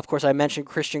 Of course, I mentioned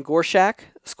Christian Gorshak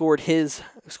scored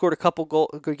a couple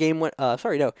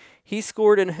he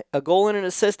scored a goal and an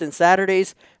assist in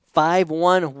Saturday's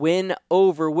 5-1 win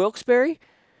over Wilkes-Barre.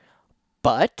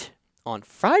 But on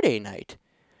Friday night,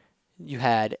 you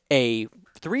had a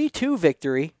 3-2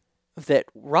 victory that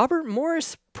Robert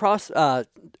Morris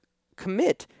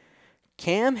commit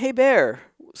Cam Hebert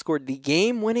scored the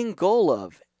game-winning goal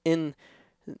of and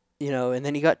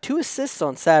then he got 2 assists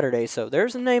on Saturday. So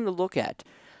there's a name to look at.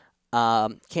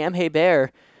 Cam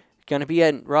Hebert going to be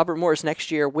at Robert Morris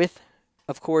next year with,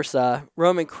 of course,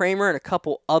 Roman Kramer and a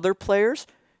couple other players.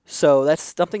 So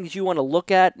that's something that you want to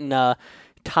look at and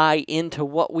tie into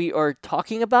what we are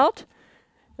talking about.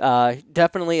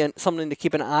 Definitely something to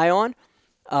keep an eye on.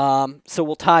 So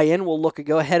we'll tie in.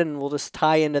 Go ahead and we'll just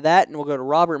tie into that, and we'll go to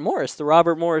Robert Morris. The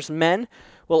Robert Morris men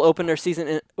will open their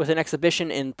season with an exhibition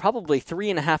in probably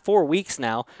 4 weeks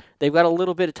now. They've got a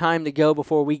little bit of time to go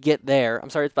before we get there. I'm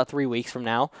sorry, it's about 3 weeks from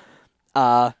now.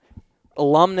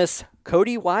 Alumnus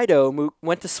Cody Wido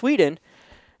went to Sweden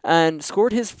and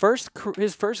scored his first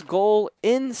goal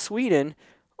in Sweden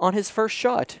on his first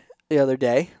shot the other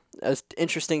day. That's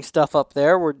interesting stuff up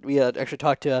there. We actually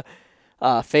talked to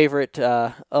a favorite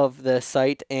of the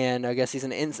site, and I guess he's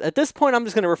at this point, I'm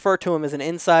just going to refer to him as an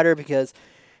insider because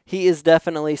he is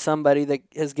definitely somebody that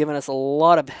has given us a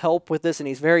lot of help with this, and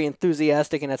he's very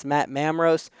enthusiastic, and that's Matt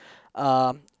Mamros.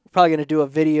 Probably going to do a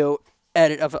video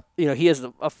edit of, he has a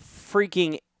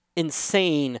freaking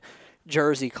insane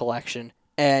jersey collection,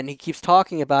 and he keeps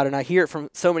talking about it, and I hear it from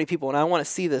so many people, and I want to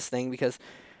see this thing because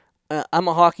I'm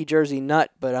a hockey jersey nut,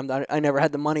 but I never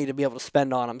had the money to be able to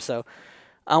spend on them, so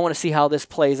I want to see how this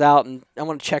plays out, and I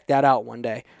want to check that out one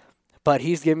day. But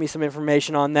he's giving me some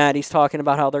information on that. He's talking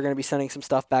about how they're going to be sending some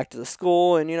stuff back to the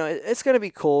school, and it's going to be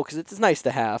cool because it's nice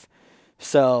to have.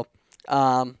 So,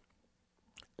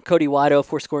 Cody Wido, of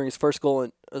course, scoring his first goal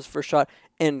and his first shot,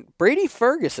 and Brady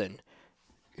Ferguson,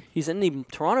 he's in the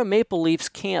Toronto Maple Leafs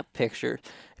camp picture.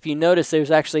 If you notice,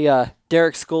 there's actually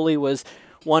Derek Scully was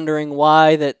wondering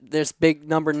why that this big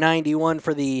number 91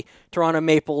 for the Toronto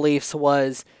Maple Leafs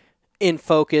was in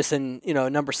focus and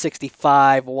number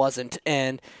 65 wasn't,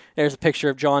 and there's a picture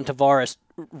of John Tavares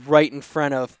right in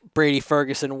front of Brady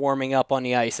Ferguson warming up on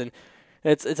the ice, and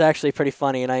it's actually pretty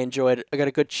funny, and I enjoyed it. I got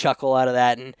a good chuckle out of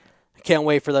that, and I can't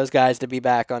wait for those guys to be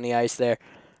back on the ice there.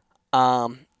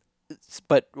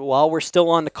 But while we're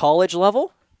still on the college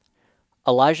level,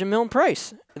 Elijah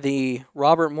Milne-Price, the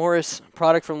Robert Morris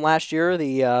product from last year,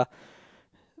 the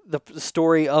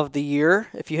story of the year,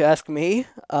 if you ask me.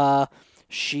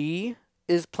 She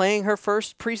is playing her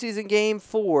first preseason game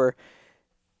for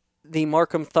the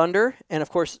Markham Thunder. And, of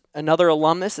course, another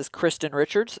alumnus is Kristen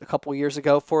Richards, a couple years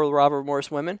ago for the Robert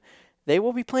Morris women. They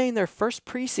will be playing their first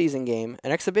preseason game,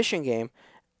 an exhibition game,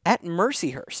 at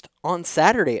Mercyhurst on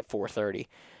Saturday at 4:30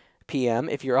 p.m.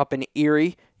 If you're up in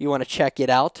Erie, you want to check it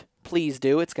out, please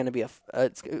do. It's going to be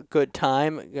it's a good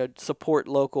time. Support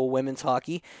local women's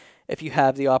hockey if you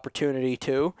have the opportunity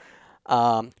to.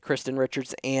 Kristen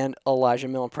Richards and Elijah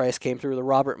Milne-Price came through the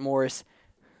Robert Morris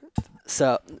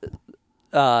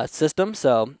system,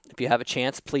 so if you have a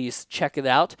chance, please check it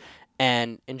out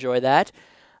and enjoy that.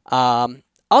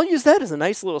 I'll use that as a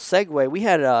nice little segue. We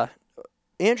had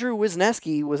Andrew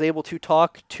Wisneski was able to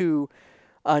talk to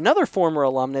another former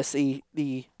alumnus,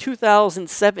 the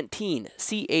 2017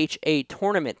 CHA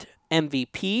Tournament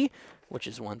MVP, which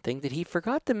is one thing that he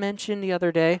forgot to mention the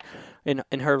other day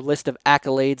in her list of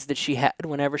accolades that she had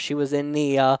whenever she was in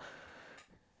the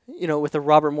with the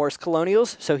Robert Morris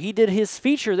Colonials. So he did his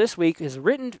feature this week, his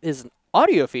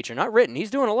audio feature, not written.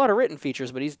 He's doing a lot of written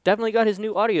features, but he's definitely got his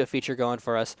new audio feature going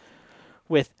for us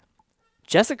with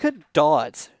Jessica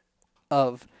Dodds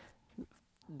of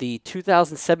the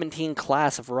 2017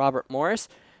 class of Robert Morris.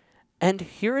 And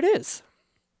here it is.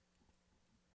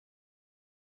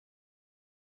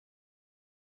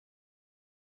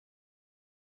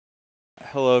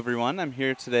 Hello everyone, I'm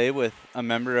here today with a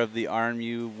member of the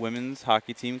RMU women's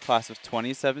hockey team class of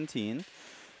 2017,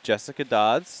 Jessica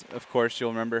Dodds. Of course, you'll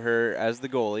remember her as the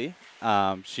goalie.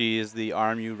 She is the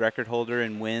RMU record holder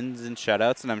in wins and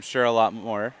shutouts, and I'm sure a lot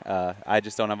more. I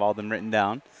just don't have all of them written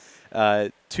down.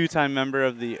 Two-time member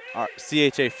of the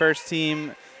CHA first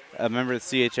team, a member of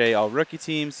the CHA all-rookie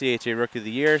team, CHA Rookie of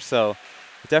the Year, so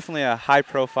definitely a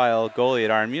high-profile goalie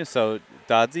at RMU. So,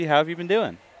 Doddsy, how have you been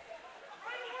doing?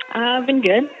 I've been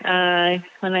good.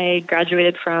 When I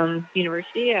graduated from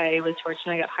university, I was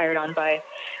fortunate I got hired on by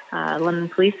London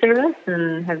Police Service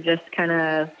and have just kind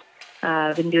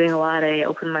of been doing a lot. I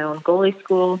opened my own goalie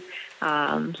school,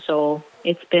 so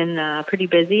it's been pretty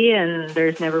busy, and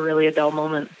there's never really a dull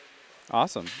moment.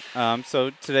 Awesome.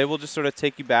 So today we'll just sort of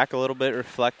take you back a little bit,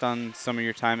 reflect on some of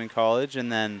your time in college, and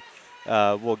then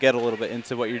we'll get a little bit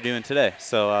into what you're doing today.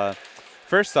 So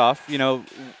first off,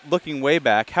 looking way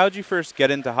back, how did you first get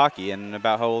into hockey, and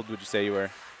about how old would you say you were?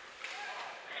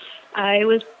 I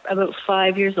was about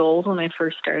 5 years old when I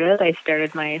first started. I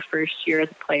started my first year as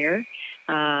a player,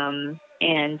 and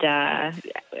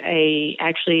I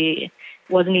actually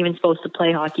wasn't even supposed to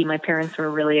play hockey. My parents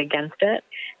were really against it,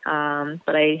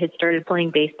 but I had started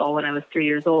playing baseball when I was 3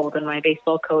 years old, and my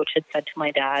baseball coach had said to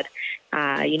my dad,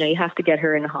 you have to get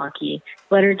her into hockey.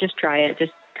 Let her just try it.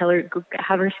 Just tell her,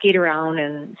 have her skate around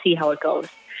and see how it goes.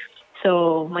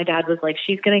 So my dad was like,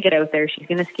 she's going to get out there, she's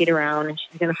going to skate around, and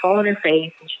she's going to fall on her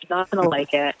face, and she's not going to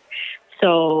like it.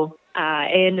 So I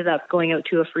ended up going out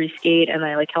to a free skate, and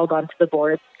I held onto the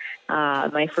boards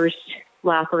my first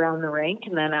lap around the rink,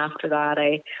 and then after that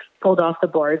I pulled off the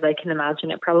boards. I can imagine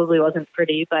it probably wasn't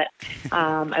pretty, but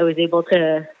I was able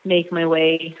to make my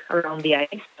way around the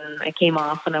ice, and I came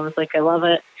off, and I was like, I love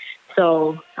it.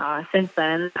 So since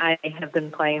then, I have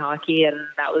been playing hockey, and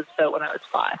that was about when I was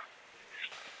 5.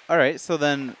 All right, so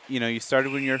then, you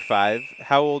started when you were 5.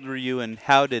 How old were you, and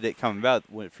how did it come about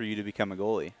for you to become a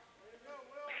goalie?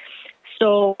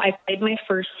 So I played my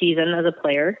first season as a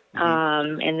player,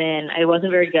 and then I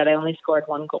wasn't very good. I only scored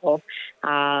 1 goal.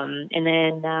 And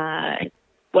then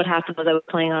what happened was I was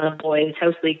playing on a boys'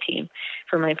 house league team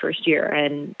for my first year,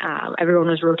 and everyone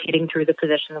was rotating through the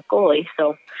position of goalie.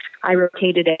 So I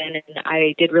rotated in, and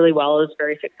I did really well. I was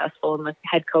very successful, and the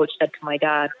head coach said to my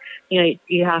dad,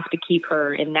 you have to keep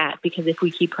her in net, because if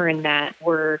we keep her in net,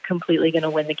 we're completely going to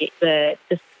win the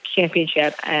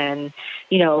championship, and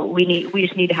we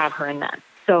just need to have her in net.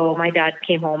 So my dad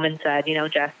came home and said,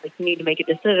 Jess, you need to make a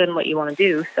decision what you want to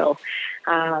do. So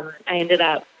I ended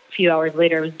up, a few hours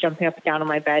later, I was jumping up and down on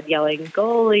my bed yelling,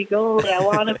 goalie, I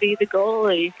want to be the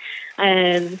goalie.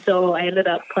 And so I ended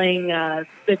up playing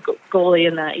the goalie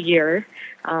in that year.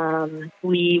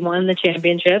 We won the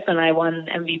championship, and I won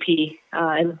MVP.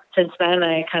 And since then,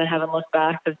 I kind of haven't looked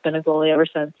back. I've been a goalie ever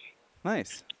since.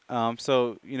 Nice.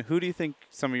 So, who do you think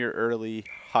some of your early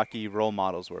hockey role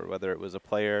models were, whether it was a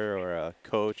player or a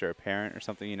coach or a parent or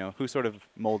something, who sort of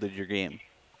molded your game?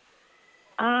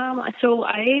 So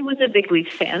I was a big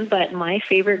Leafs fan, but my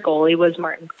favorite goalie was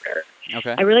Martin Brodeur.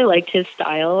 Okay. I really liked his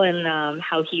style and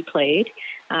how he played.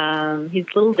 He's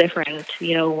a little different,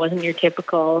 wasn't your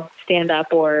typical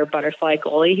stand-up or butterfly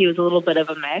goalie. He was a little bit of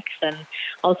a mix, and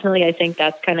ultimately I think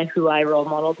that's kind of who I role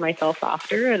modeled myself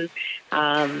after, and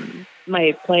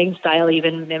my playing style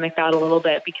even mimicked that a little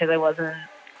bit, because I wasn't,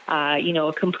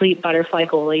 a complete butterfly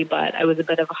goalie, but I was a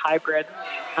bit of a hybrid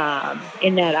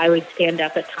in that I would stand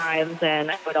up at times, and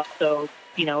I would also,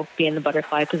 be in the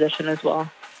butterfly position as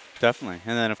well. Definitely.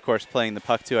 And then, of course, playing the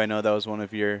puck, too. I know that was one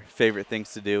of your favorite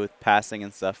things to do with passing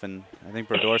and stuff, and I think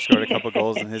Brodeur scored a couple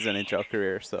goals in his NHL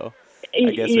career, so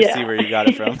I guess we see where you got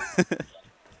it from.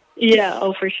 Yeah,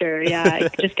 oh, for sure. Yeah,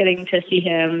 just getting to see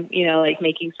him,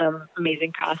 making some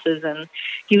amazing passes, and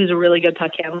he was a really good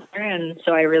puck handler, and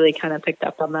so I really kind of picked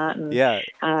up on that and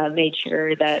made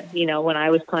sure that, when I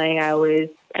was playing, I always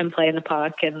am playing the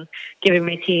puck and giving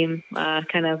my team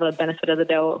kind of a benefit of the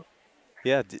doubt.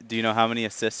 Yeah. Do you know how many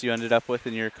assists you ended up with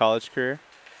in your college career?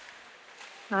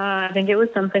 I think it was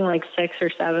something like 6 or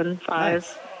 7,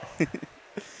 5. Nice.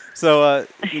 So,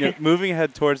 moving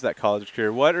ahead towards that college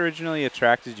career, what originally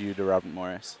attracted you to Robert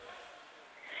Morris?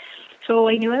 So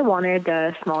I knew I wanted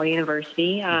a small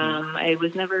university. I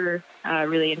was never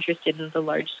really interested in the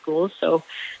large schools. So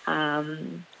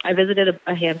kind I visited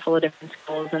a handful of different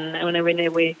schools, and when I went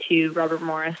away to Robert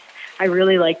Morris, I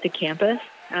really liked the campus.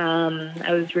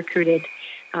 I was recruited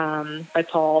by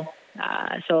Paul.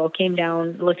 So came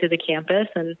down, looked at the campus,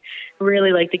 and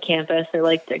really liked the campus.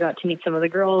 I got to meet some of the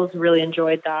girls, really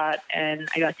enjoyed that, and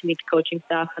I got to meet the coaching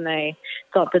staff, and I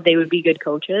thought that they would be good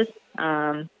coaches.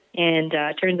 And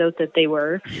turns out that they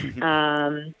were.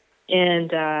 It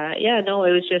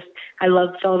was just,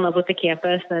 fell in love with the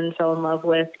campus and fell in love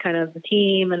with kind of the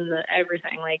team and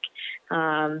everything.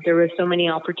 There were so many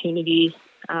opportunities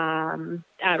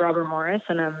at Robert Morris,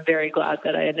 and I'm very glad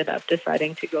that I ended up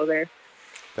deciding to go there.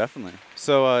 Definitely.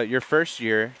 So your first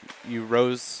year, you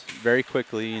rose very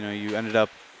quickly. You ended up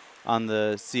on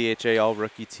the CHA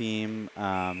All-Rookie team.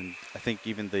 I think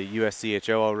even the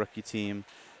USCHO All-Rookie team.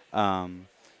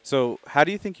 So how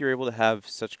do you think you were able to have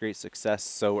such great success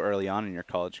so early on in your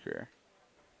college career?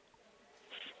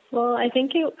 Well, I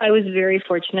think I was very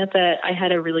fortunate that I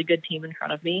had a really good team in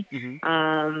front of me.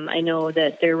 Mm-hmm. I know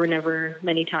that there were never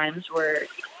many times where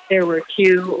there were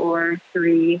 2 or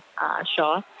 3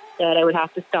 shots that I would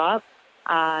have to stop.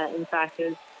 In fact, it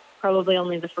was probably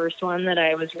only the first one that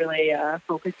I was really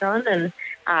focused on, and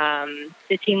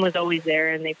the team was always there,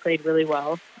 and they played really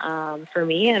well for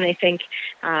me. And I think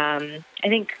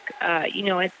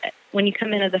when you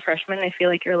come in as a freshman, I feel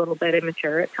like you're a little bit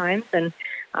immature at times, and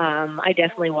I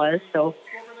definitely was. So,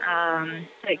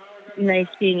 nice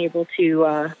being able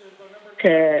to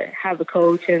have a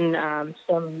coach and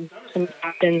some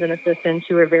captains and assistants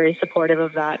who are very supportive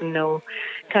of that and know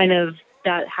kind of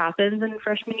that happens in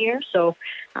freshman year. So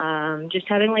just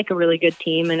having a really good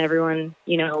team and everyone,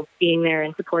 being there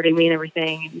and supporting me and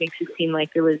everything, it makes it seem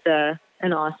like it was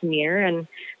an awesome year. And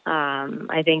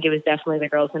I think it was definitely the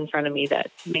girls in front of me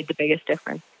that made the biggest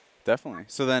difference. Definitely.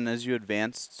 So then as you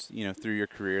advanced, through your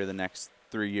career the next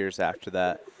 3 years after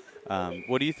that,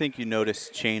 what do you think you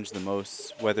noticed changed the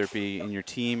most, whether it be in your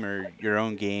team or your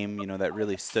own game, that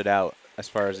really stood out as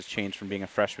far as a change from being a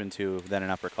freshman to then an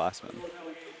upperclassman?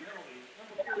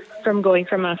 From going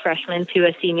from a freshman to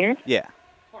a senior? Yeah.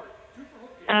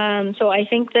 So I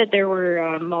think that there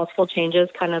were multiple changes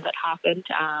kind of that happened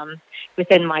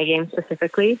within my game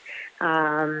specifically.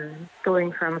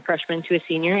 Going from a freshman to a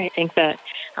senior, I think that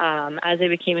as I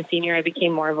became a senior, I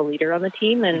became more of a leader on the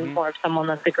team and more of someone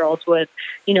that the girls would,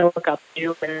 look up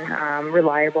to and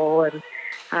reliable. And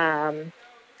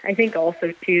I think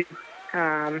also too,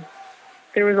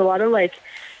 there was a lot of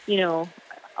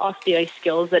off the ice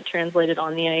skills that translated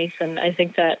on the ice. And I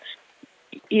think that,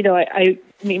 I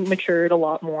matured a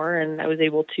lot more, and I was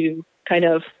able to kind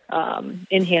of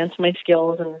enhance my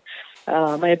skills and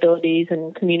my abilities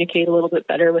and communicate a little bit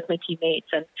better with my teammates.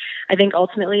 And I think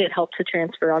ultimately it helped to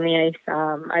transfer on the ice.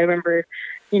 I remember,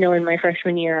 in my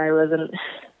freshman year, I wasn't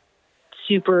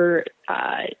super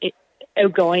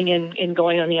outgoing and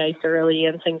going on the ice early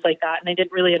and things like that. And I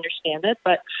didn't really understand it,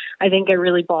 but I think I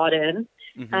really bought in.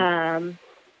 Mm-hmm.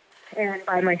 And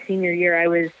by my senior year, I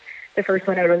was the first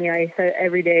one out on the ice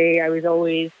every day. I was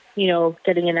always,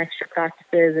 getting in extra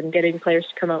practices and getting players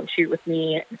to come out and shoot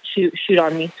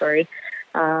on me,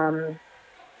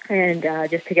 and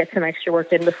just to get some extra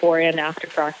work in before and after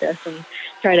practice and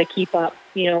try to keep up,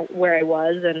 where I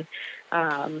was. And,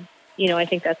 I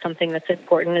think that's something that's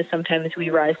important is sometimes we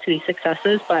rise to these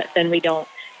successes, but then we don't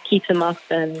keep them up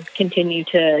and continue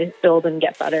to build and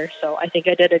get better. So I think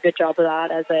I did a good job of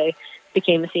that as I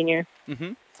became a senior.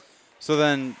 Mm-hmm. So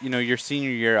then, your senior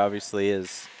year obviously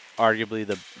is arguably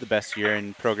the best year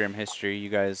in program history. You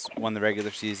guys won the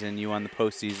regular season, you won the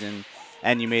postseason,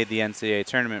 and you made the NCAA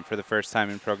tournament for the first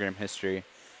time in program history.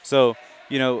 So,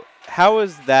 how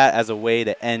was that as a way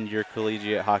to end your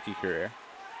collegiate hockey career?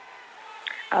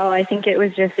 Oh, I think it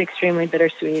was just extremely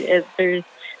bittersweet. There's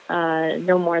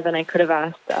no more than I could have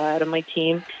asked out of my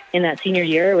team in that senior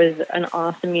year. It was an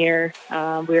awesome year. We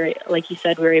were, like you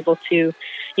said, we were able to,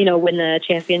 win the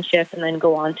championship and then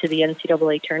go on to the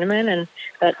NCAA tournament. And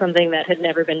that's something that had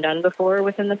never been done before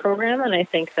within the program. And I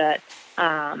think that,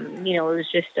 it was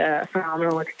just a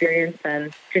phenomenal experience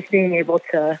and just being able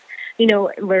to,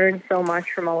 learn so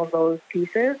much from all of those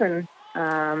pieces. And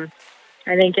I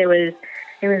think it was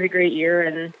a great year,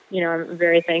 and I'm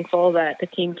very thankful that the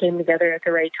team came together at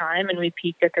the right time and we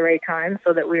peaked at the right time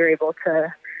so that we were able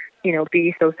to,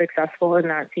 be so successful in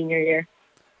that senior year.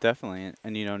 Definitely,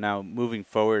 and now moving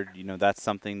forward, that's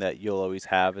something that you'll always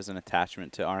have as an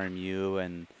attachment to RMU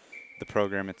and the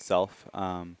program itself.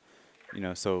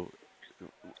 So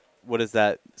what does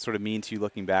that sort of mean to you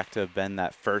looking back to have been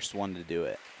that first one to do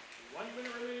it?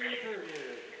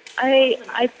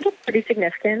 I think it's pretty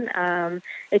significant.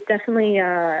 It's definitely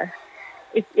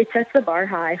it sets the bar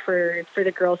high for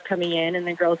the girls coming in and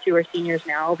the girls who are seniors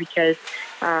now, because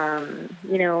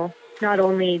not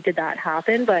only did that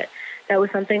happen, but that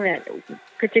was something that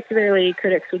particularly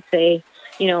critics would say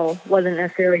wasn't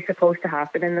necessarily supposed to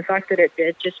happen. And the fact that it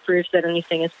did just proves that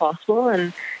anything is possible.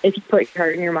 And if you put your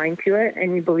heart and your mind to it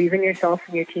and you believe in yourself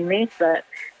and your teammates, that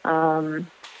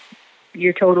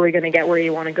you're totally going to get where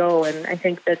you want to go. And I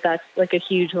think that that's like a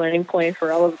huge learning point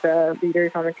for all of the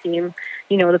leaders on the team,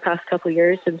 the past couple of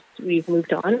years since we've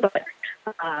moved on. But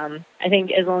I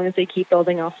think as long as they keep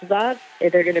building off of that,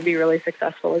 they're going to be really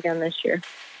successful again this year.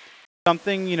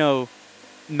 Something,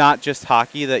 not just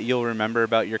hockey, that you'll remember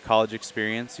about your college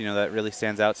experience, that really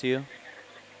stands out to you?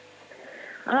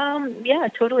 Yeah,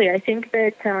 totally. I think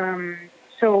that,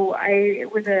 so I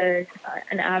was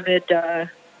an avid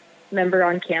member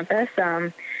on campus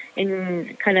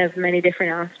in kind of many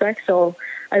different aspects. So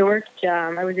I worked,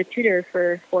 I was a tutor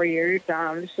for 4 years.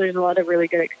 So there's a lot of really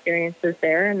good experiences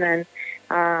there. And then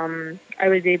I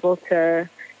was able to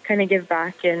kind of give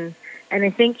back and I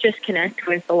think just connect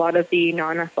with a lot of the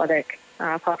non-athletic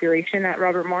population at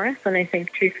Robert Morris. And I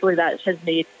think truthfully that has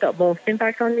made the most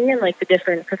impact on me and like the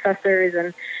different professors.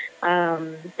 And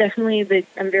definitely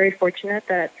I'm very fortunate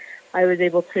that I was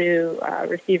able to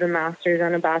receive a master's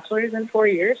and a bachelor's in 4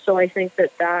 years. So I think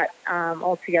that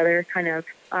altogether kind of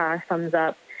sums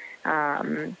up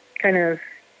kind of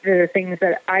the things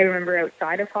that I remember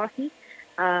outside of hockey,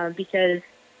 because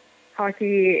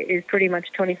hockey is pretty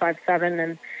much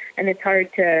 24/7, and it's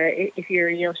hard to, if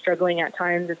you're struggling at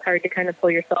times, it's hard to kind of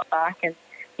pull yourself back and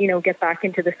get back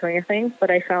into the swing of things. But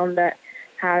I found that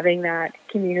having that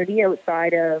community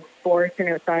outside of sports and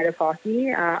outside of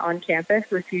hockey on campus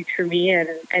was huge for me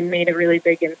and made a really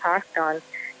big impact on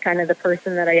kind of the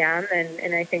person that I am.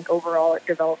 And I think overall it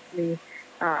developed me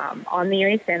on the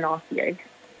ice and off the ice.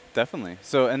 Definitely.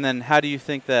 So, and then how do you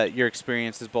think that your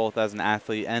experiences both as an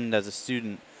athlete and as a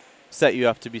student set you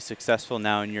up to be successful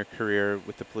now in your career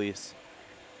with the police?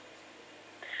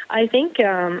 I think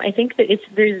that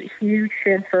there's huge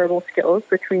transferable skills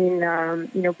between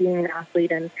being an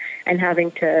athlete and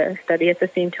having to study at the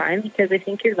same time, because I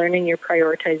think you're learning your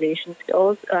prioritization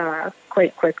skills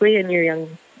quite quickly in your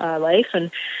young life.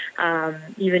 And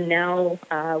even now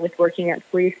with working at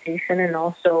police station and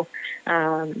also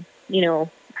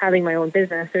having my own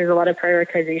business, there's a lot of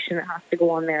prioritization that has to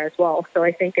go on there as well. So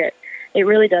I think it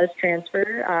really does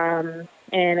transfer,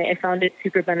 and I found it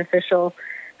super beneficial.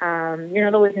 You're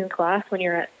not always in class when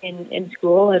you're in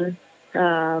school, and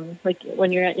like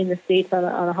when you're in the States on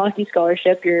a hockey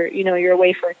scholarship, you're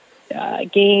away for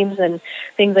games and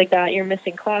things like that. You're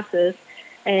missing classes,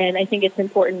 and I think it's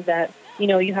important that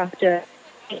you have to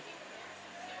make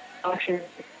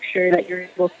sure that you're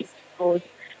able to keep those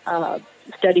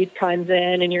studied times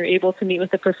in, and you're able to meet with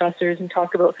the professors and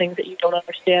talk about things that you don't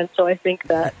understand. So I think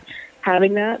that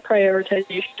having that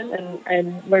prioritization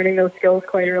and learning those skills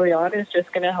quite early on is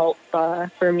just going to help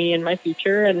for me in my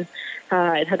future. And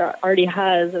it already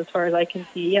has, as far as I can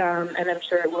see, and I'm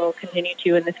sure it will continue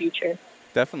to in the future.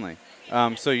 Definitely.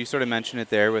 So you sort of mentioned it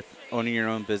there with owning your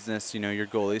own business, your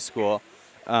goalie school.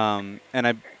 And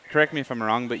correct me if I'm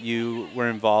wrong, but you were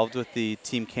involved with the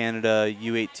Team Canada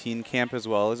U18 camp as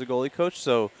well as a goalie coach.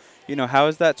 So, how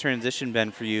has that transition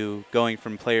been for you going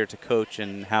from player to coach,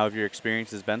 and how have your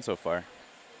experiences been so far?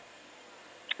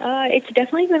 It's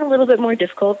definitely been a little bit more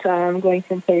difficult going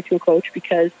from player to a coach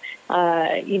because,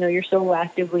 you're so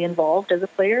actively involved as a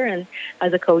player, and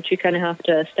as a coach, you kind of have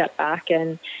to step back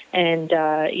and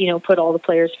put all the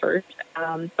players first.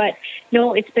 But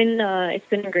no, it's been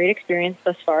a great experience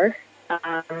thus far.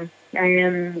 I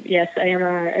am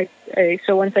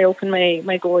so once I opened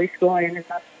my goalie school, I ended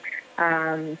up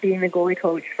being the goalie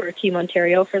coach for Team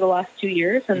Ontario for the last 2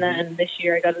 years, and then this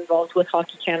year I got involved with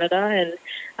Hockey Canada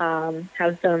and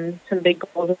have some big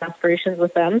goals and aspirations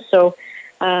with them. So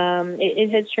it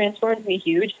has transformed me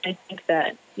huge. I think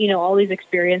that all these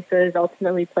experiences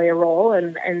ultimately play a role,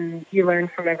 and you learn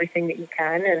from everything that you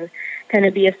can, and kind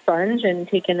of be a sponge and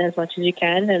take in as much as you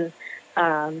can.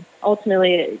 And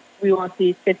ultimately, we want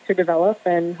these kids to develop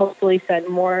and hopefully send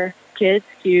more kids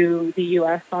to the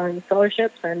U.S. on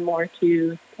scholarships and more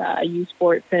to youth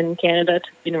sports in Canada to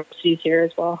universities here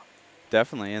as well.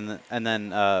 Definitely. And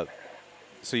then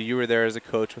so you were there as a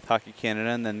coach with Hockey Canada,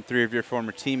 and then 3 of your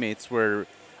former teammates were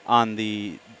on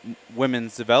the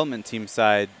women's development team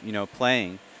side,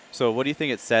 playing. So what do you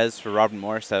think it says for Robert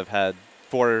Morris to have had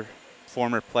 4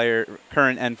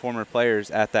 current and former players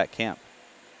at that camp?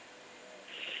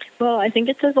 Well, I think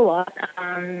it says a lot,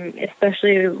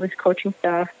 especially with coaching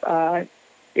staff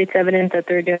it's evident that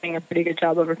they're doing a pretty good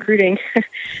job of recruiting.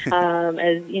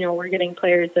 As we're getting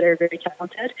players that are very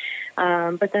talented.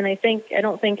 But then I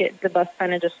don't think the bus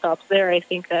kind of just stops there. I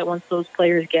think that once those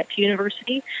players get to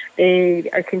university, they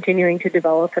are continuing to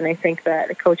develop, and I think that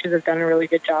the coaches have done a really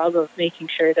good job of making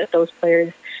sure that those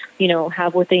players,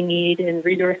 have what they need and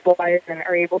resource-wise and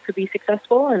are able to be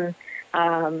successful. And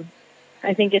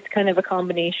I think it's kind of a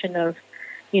combination of,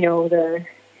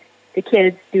 the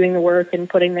kids doing the work and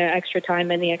putting their extra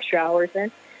time and the extra hours in,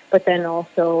 but then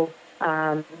also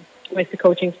with the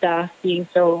coaching staff being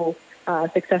so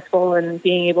successful and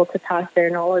being able to pass their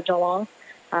knowledge along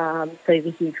plays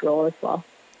a huge role as well.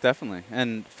 Definitely.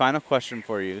 And final question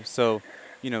for you. So,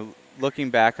 looking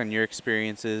back on your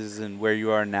experiences and where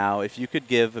you are now, if you could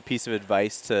give a piece of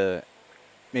advice to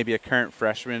maybe a current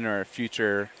freshman or a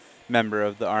future member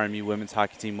of the RMU women's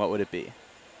hockey team, what would it be?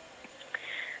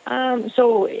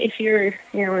 So if you're,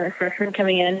 a freshman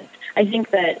coming in, I think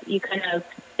that you kind of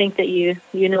think that you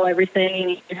know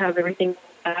everything, you have everything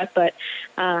back, but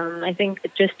I think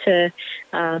that just to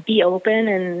be open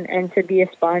and to be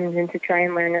a sponge and to try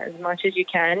and learn as much as you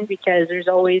can, because there's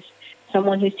always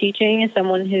someone who's teaching and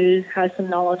someone who has some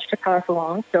knowledge to pass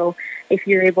along. So if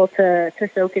you're able to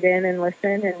soak it in and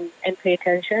listen and pay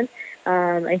attention,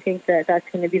 I think that that's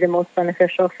going to be the most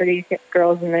beneficial for these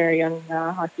girls in their young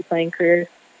hockey playing careers.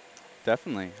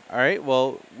 Definitely. All right.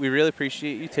 Well, we really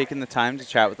appreciate you taking the time to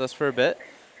chat with us for a bit.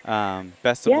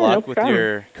 Best of luck with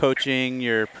your coaching,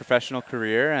 your professional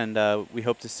career, and we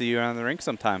hope to see you around the rink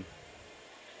sometime.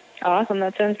 Awesome.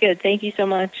 That sounds good. Thank you so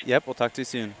much. Yep. We'll talk to you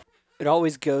soon. It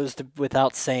always goes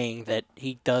without saying that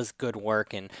he does good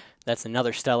work, and that's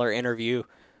another stellar interview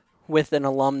with an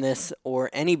alumnus or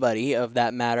anybody of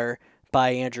that matter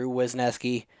by Andrew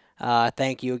Wisneski.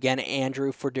 Thank you again,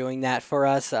 Andrew, for doing that for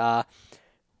us.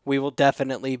 We will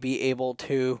definitely be able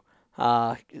to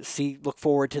look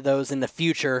forward to those in the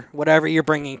future, whatever you're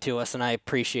bringing to us, and I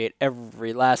appreciate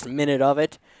every last minute of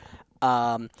it.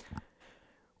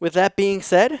 With that being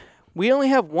said, we only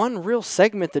have one real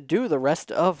segment to do the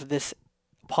rest of this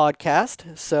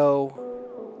podcast,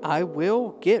 so I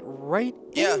will get right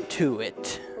into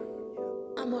it.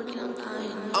 I'm working on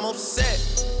Pine. I'm upset.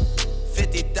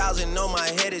 50,000 on my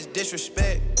head is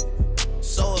disrespect.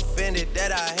 So offended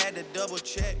that I had to double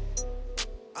check.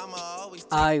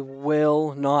 I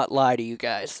will not lie to you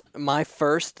guys. My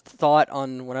first thought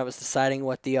on when I was deciding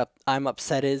what the I'm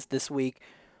upset is this week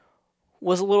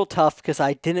was a little tough because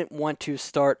I didn't want to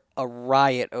start a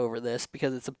riot over this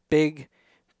because it's a big,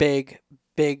 big,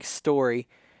 big story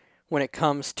when it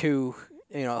comes to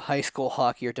high school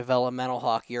hockey or developmental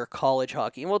hockey or college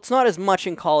hockey. Well, it's not as much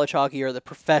in college hockey or the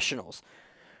professionals.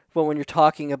 But when you're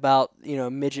talking about,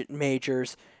 midget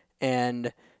majors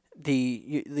and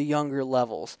the younger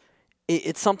levels,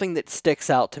 it's something that sticks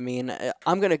out to me. And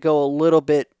I'm going to go a little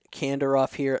bit candor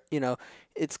off here.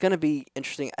 It's going to be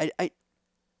interesting.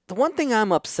 The one thing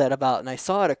I'm upset about, and I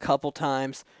saw it a couple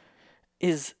times,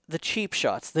 is the cheap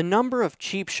shots. The number of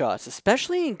cheap shots,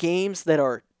 especially in games that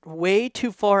are way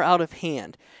too far out of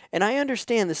hand. And I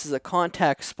understand this is a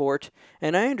contact sport,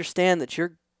 and I understand that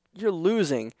you're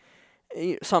losing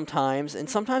sometimes, and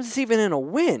sometimes it's even in a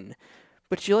win,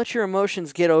 but you let your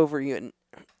emotions get over you. And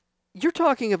you're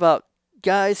talking about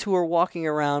guys who are walking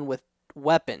around with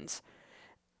weapons,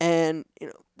 and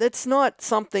that's not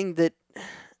something that.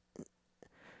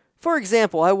 For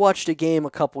example, I watched a game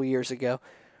a couple years ago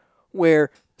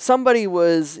where somebody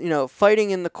was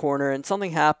fighting in the corner, and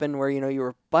something happened where you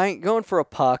were going for a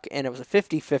puck, and it was a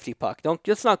 50-50 puck.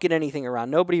 Let's not get anything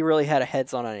around. Nobody really had a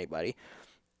heads on anybody,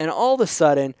 and all of a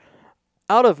sudden,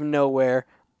 out of nowhere,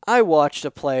 I watched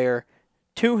a player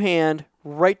two-hand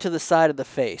right to the side of the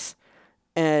face.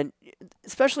 And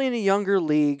especially in the younger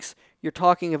leagues, you're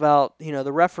talking about,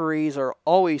 the referees are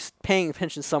always paying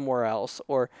attention somewhere else,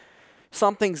 or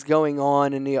something's going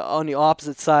on on the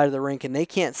opposite side of the rink and they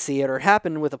can't see it, or it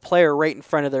happened with a player right in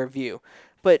front of their view.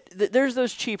 But there's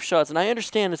those cheap shots, and I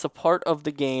understand it's a part of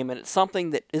the game, and it's something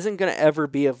that isn't going to ever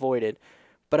be avoided.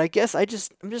 But I guess I'm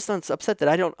just upset that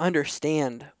I don't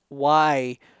understand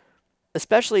why,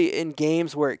 especially in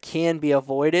games where it can be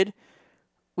avoided,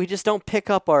 we just don't pick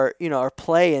up our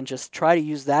play and just try to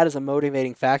use that as a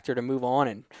motivating factor to move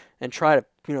on and try to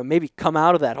maybe come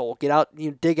out of that hole, get out,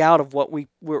 dig out of what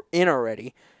we're in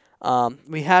already.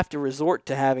 We have to resort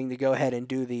to having to go ahead and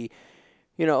do the,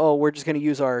 we're just going to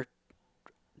use our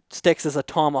sticks as a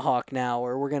tomahawk now,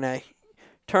 or we're going to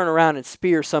turn around and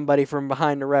spear somebody from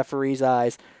behind the referee's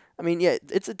eyes. I mean, yeah,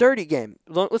 it's a dirty game.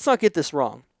 Let's not get this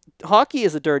wrong. Hockey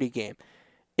is a dirty game.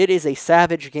 It is a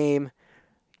savage game.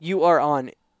 You are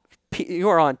on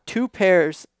two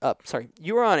pairs.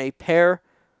 You are on a pair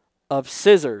of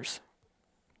scissors,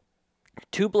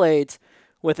 2 blades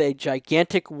with a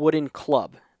gigantic wooden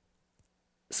club,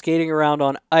 skating around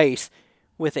on ice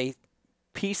with a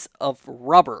piece of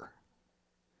rubber.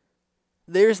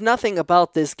 There's nothing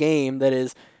about this game that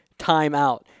is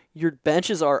timeout. Your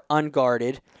benches are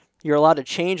unguarded. You're allowed to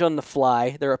change on the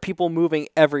fly. There are people moving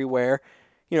everywhere.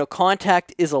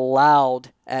 Contact is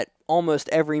allowed at almost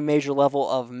every major level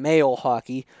of male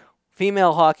hockey.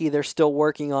 Female hockey, they're still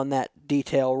working on that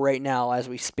detail right now as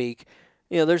we speak.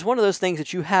 There's one of those things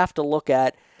that you have to look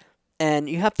at, and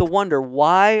you have to wonder,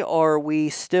 why are we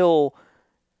still...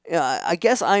 I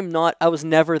guess I was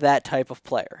never that type of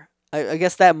player. I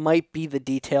guess that might be the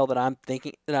detail that I'm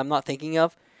not thinking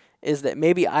of, is that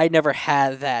maybe I never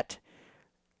had that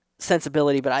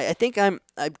sensibility, but I think I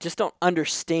just don't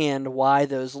understand why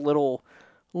those little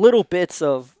bits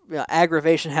of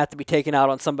aggravation have to be taken out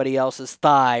on somebody else's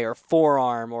thigh or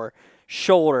forearm or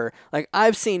shoulder. Like,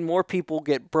 I've seen more people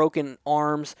get broken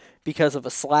arms because of a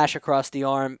slash across the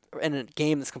arm in a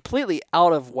game that's completely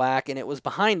out of whack and it was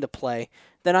behind the play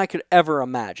than I could ever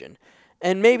imagine.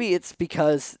 And maybe it's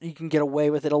because you can get away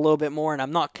with it a little bit more, and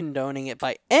I'm not condoning it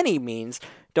by any means.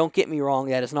 Don't get me wrong,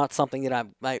 that is not something that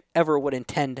I ever would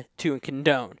intend to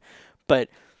condone. But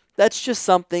that's just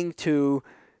something to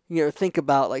think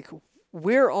about. Like,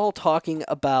 we're all talking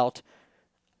about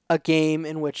a game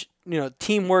in which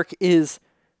teamwork is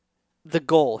the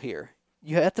goal here.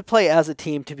 You have to play as a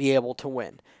team to be able to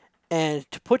win. And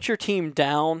to put your team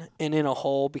down and in a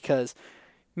hole because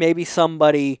maybe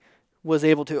somebody was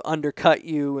able to undercut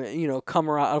you, come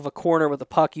around out of a corner with a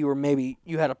puck you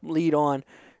had a lead on,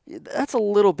 that's a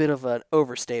little bit of an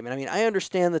overstatement. I mean, I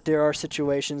understand that there are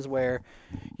situations where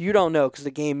you don't know because the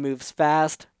game moves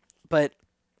fast, but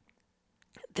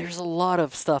there's a lot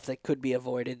of stuff that could be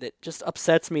avoided that just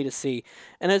upsets me to see.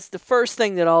 And it's the first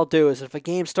thing that I'll do is if a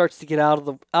game starts to get out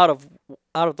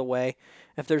of the way,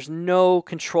 if there's no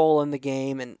control in the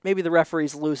game and maybe the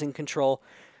referee's losing control,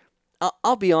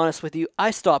 I'll be honest with you, I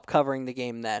stop covering the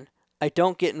game then. I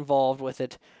don't get involved with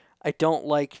it. I don't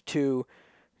like to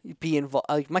be involved.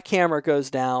 Like, my camera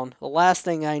goes down. The last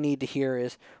thing I need to hear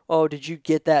is, "Oh, did you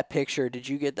get that picture? Did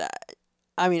you get that?"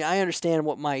 I mean, I understand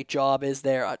what my job is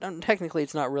there. Technically,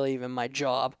 it's not really even my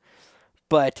job.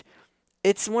 But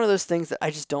it's one of those things that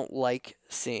I just don't like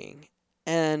seeing.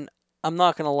 And I'm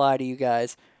not going to lie to you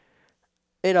guys.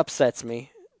 It upsets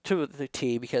me to the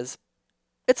T because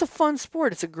it's a fun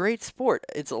sport. It's a great sport.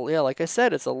 Like I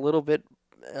said, it's a little bit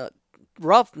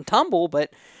rough and tumble,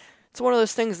 but it's one of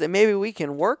those things that maybe we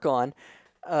can work on.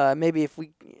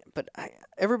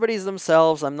 Everybody's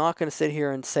themselves. I'm not going to sit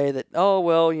here and say that, oh,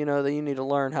 well, that you need to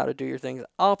learn how to do your things.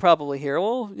 I'll probably hear,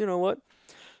 well, you know what?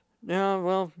 Yeah,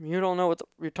 well, you don't know what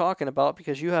you're talking about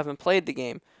because you haven't played the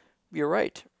game. You're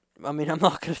right. I mean, I'm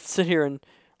not going to sit here and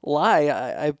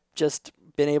lie. I've just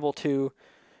been able to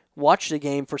watch the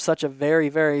game for such a very,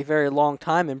 very, very long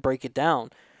time and break it down.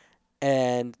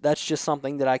 And that's just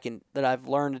something that I've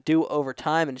learned to do over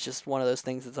time, and it's just one of those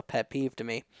things that's a pet peeve to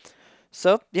me.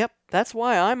 So, yep, that's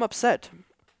why I'm upset.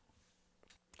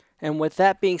 And with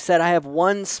that being said, I have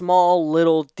one small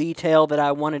little detail that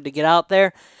I wanted to get out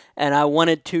there, and I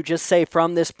wanted to just say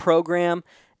from this program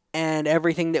and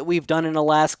everything that we've done in the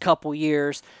last couple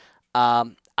years,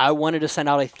 I wanted to send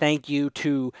out a thank you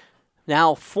to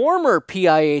now former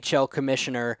PIHL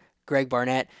Commissioner Greg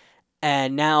Barnett,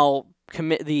 and now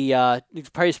the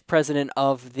vice president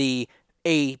of the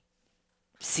ACHA.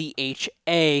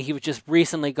 He just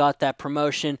recently got that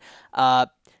promotion.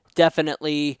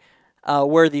 Definitely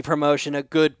worthy promotion, a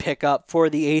good pickup for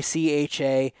the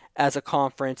ACHA as a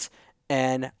conference,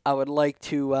 and I would like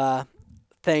to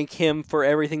thank him for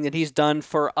everything that he's done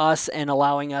for us and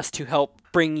allowing us to help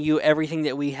bring you everything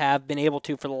that we have been able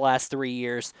to for the last 3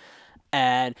 years.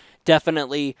 And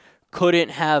definitely couldn't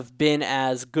have been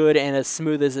as good and as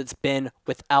smooth as it's been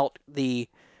without the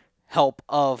help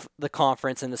of the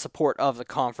conference and the support of the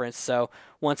conference. So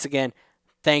once again,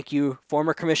 thank you,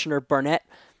 former Commissioner Barnett.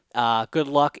 Good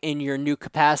luck in your new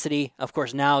capacity. Of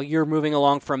course, now you're moving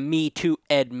along from me to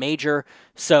Ed Major,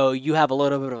 so you have a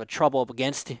little bit of a trouble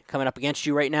coming up against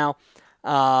you right now.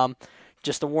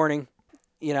 Just a warning,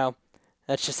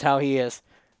 that's just how he is.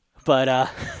 But,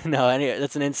 no, anyway,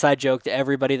 that's an inside joke to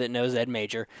everybody that knows Ed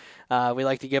Major. We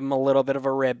like to give him a little bit of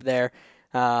a rib there.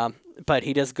 But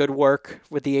he does good work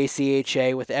with the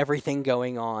ACHA, with everything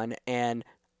going on. And,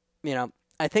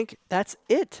 I think that's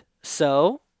it.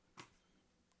 So,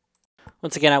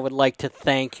 once again, I would like to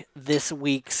thank this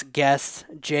week's guests,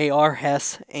 JR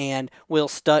Hess and Will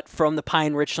Studt from the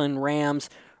Pine-Richland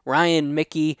Rams, Ryan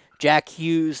Mickey, Jack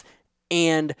Hughes,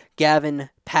 and Gavin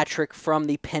Patrick from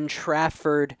the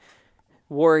Penn-Trafford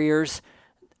Warriors.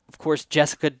 Of course,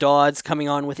 Jessica Dodds coming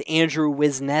on with Andrew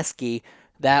Wisneski.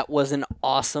 That was an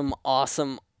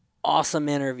awesome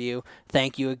interview.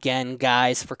 Thank you again,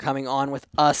 guys, for coming on with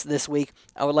us this week.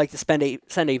 I would like to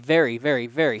send a very, very,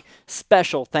 very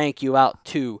special thank you out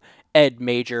to Ed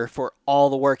Major for all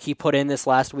the work he put in this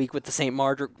last week with the St.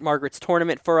 Margaret's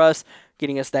Tournament for us,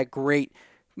 getting us that great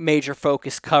major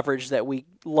focus coverage that we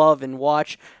love and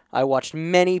watch. I watched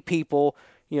many people,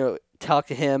 talk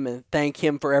to him and thank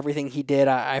him for everything he did.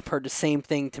 I've heard the same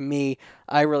thing to me.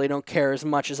 I really don't care as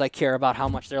much as I care about how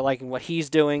much they're liking what he's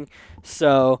doing.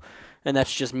 So, and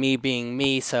that's just me being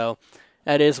me. So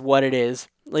that is what it is.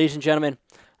 Ladies and gentlemen,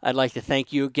 I'd like to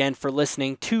thank you again for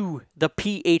listening to the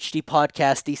PHD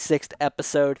Podcast, the 6th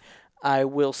episode. I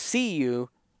will see you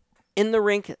in the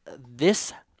rink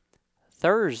this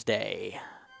Thursday,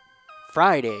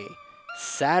 Friday,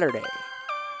 Saturday,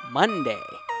 Monday.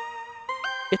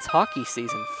 It's hockey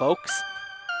season, folks.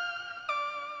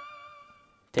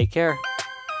 Take care.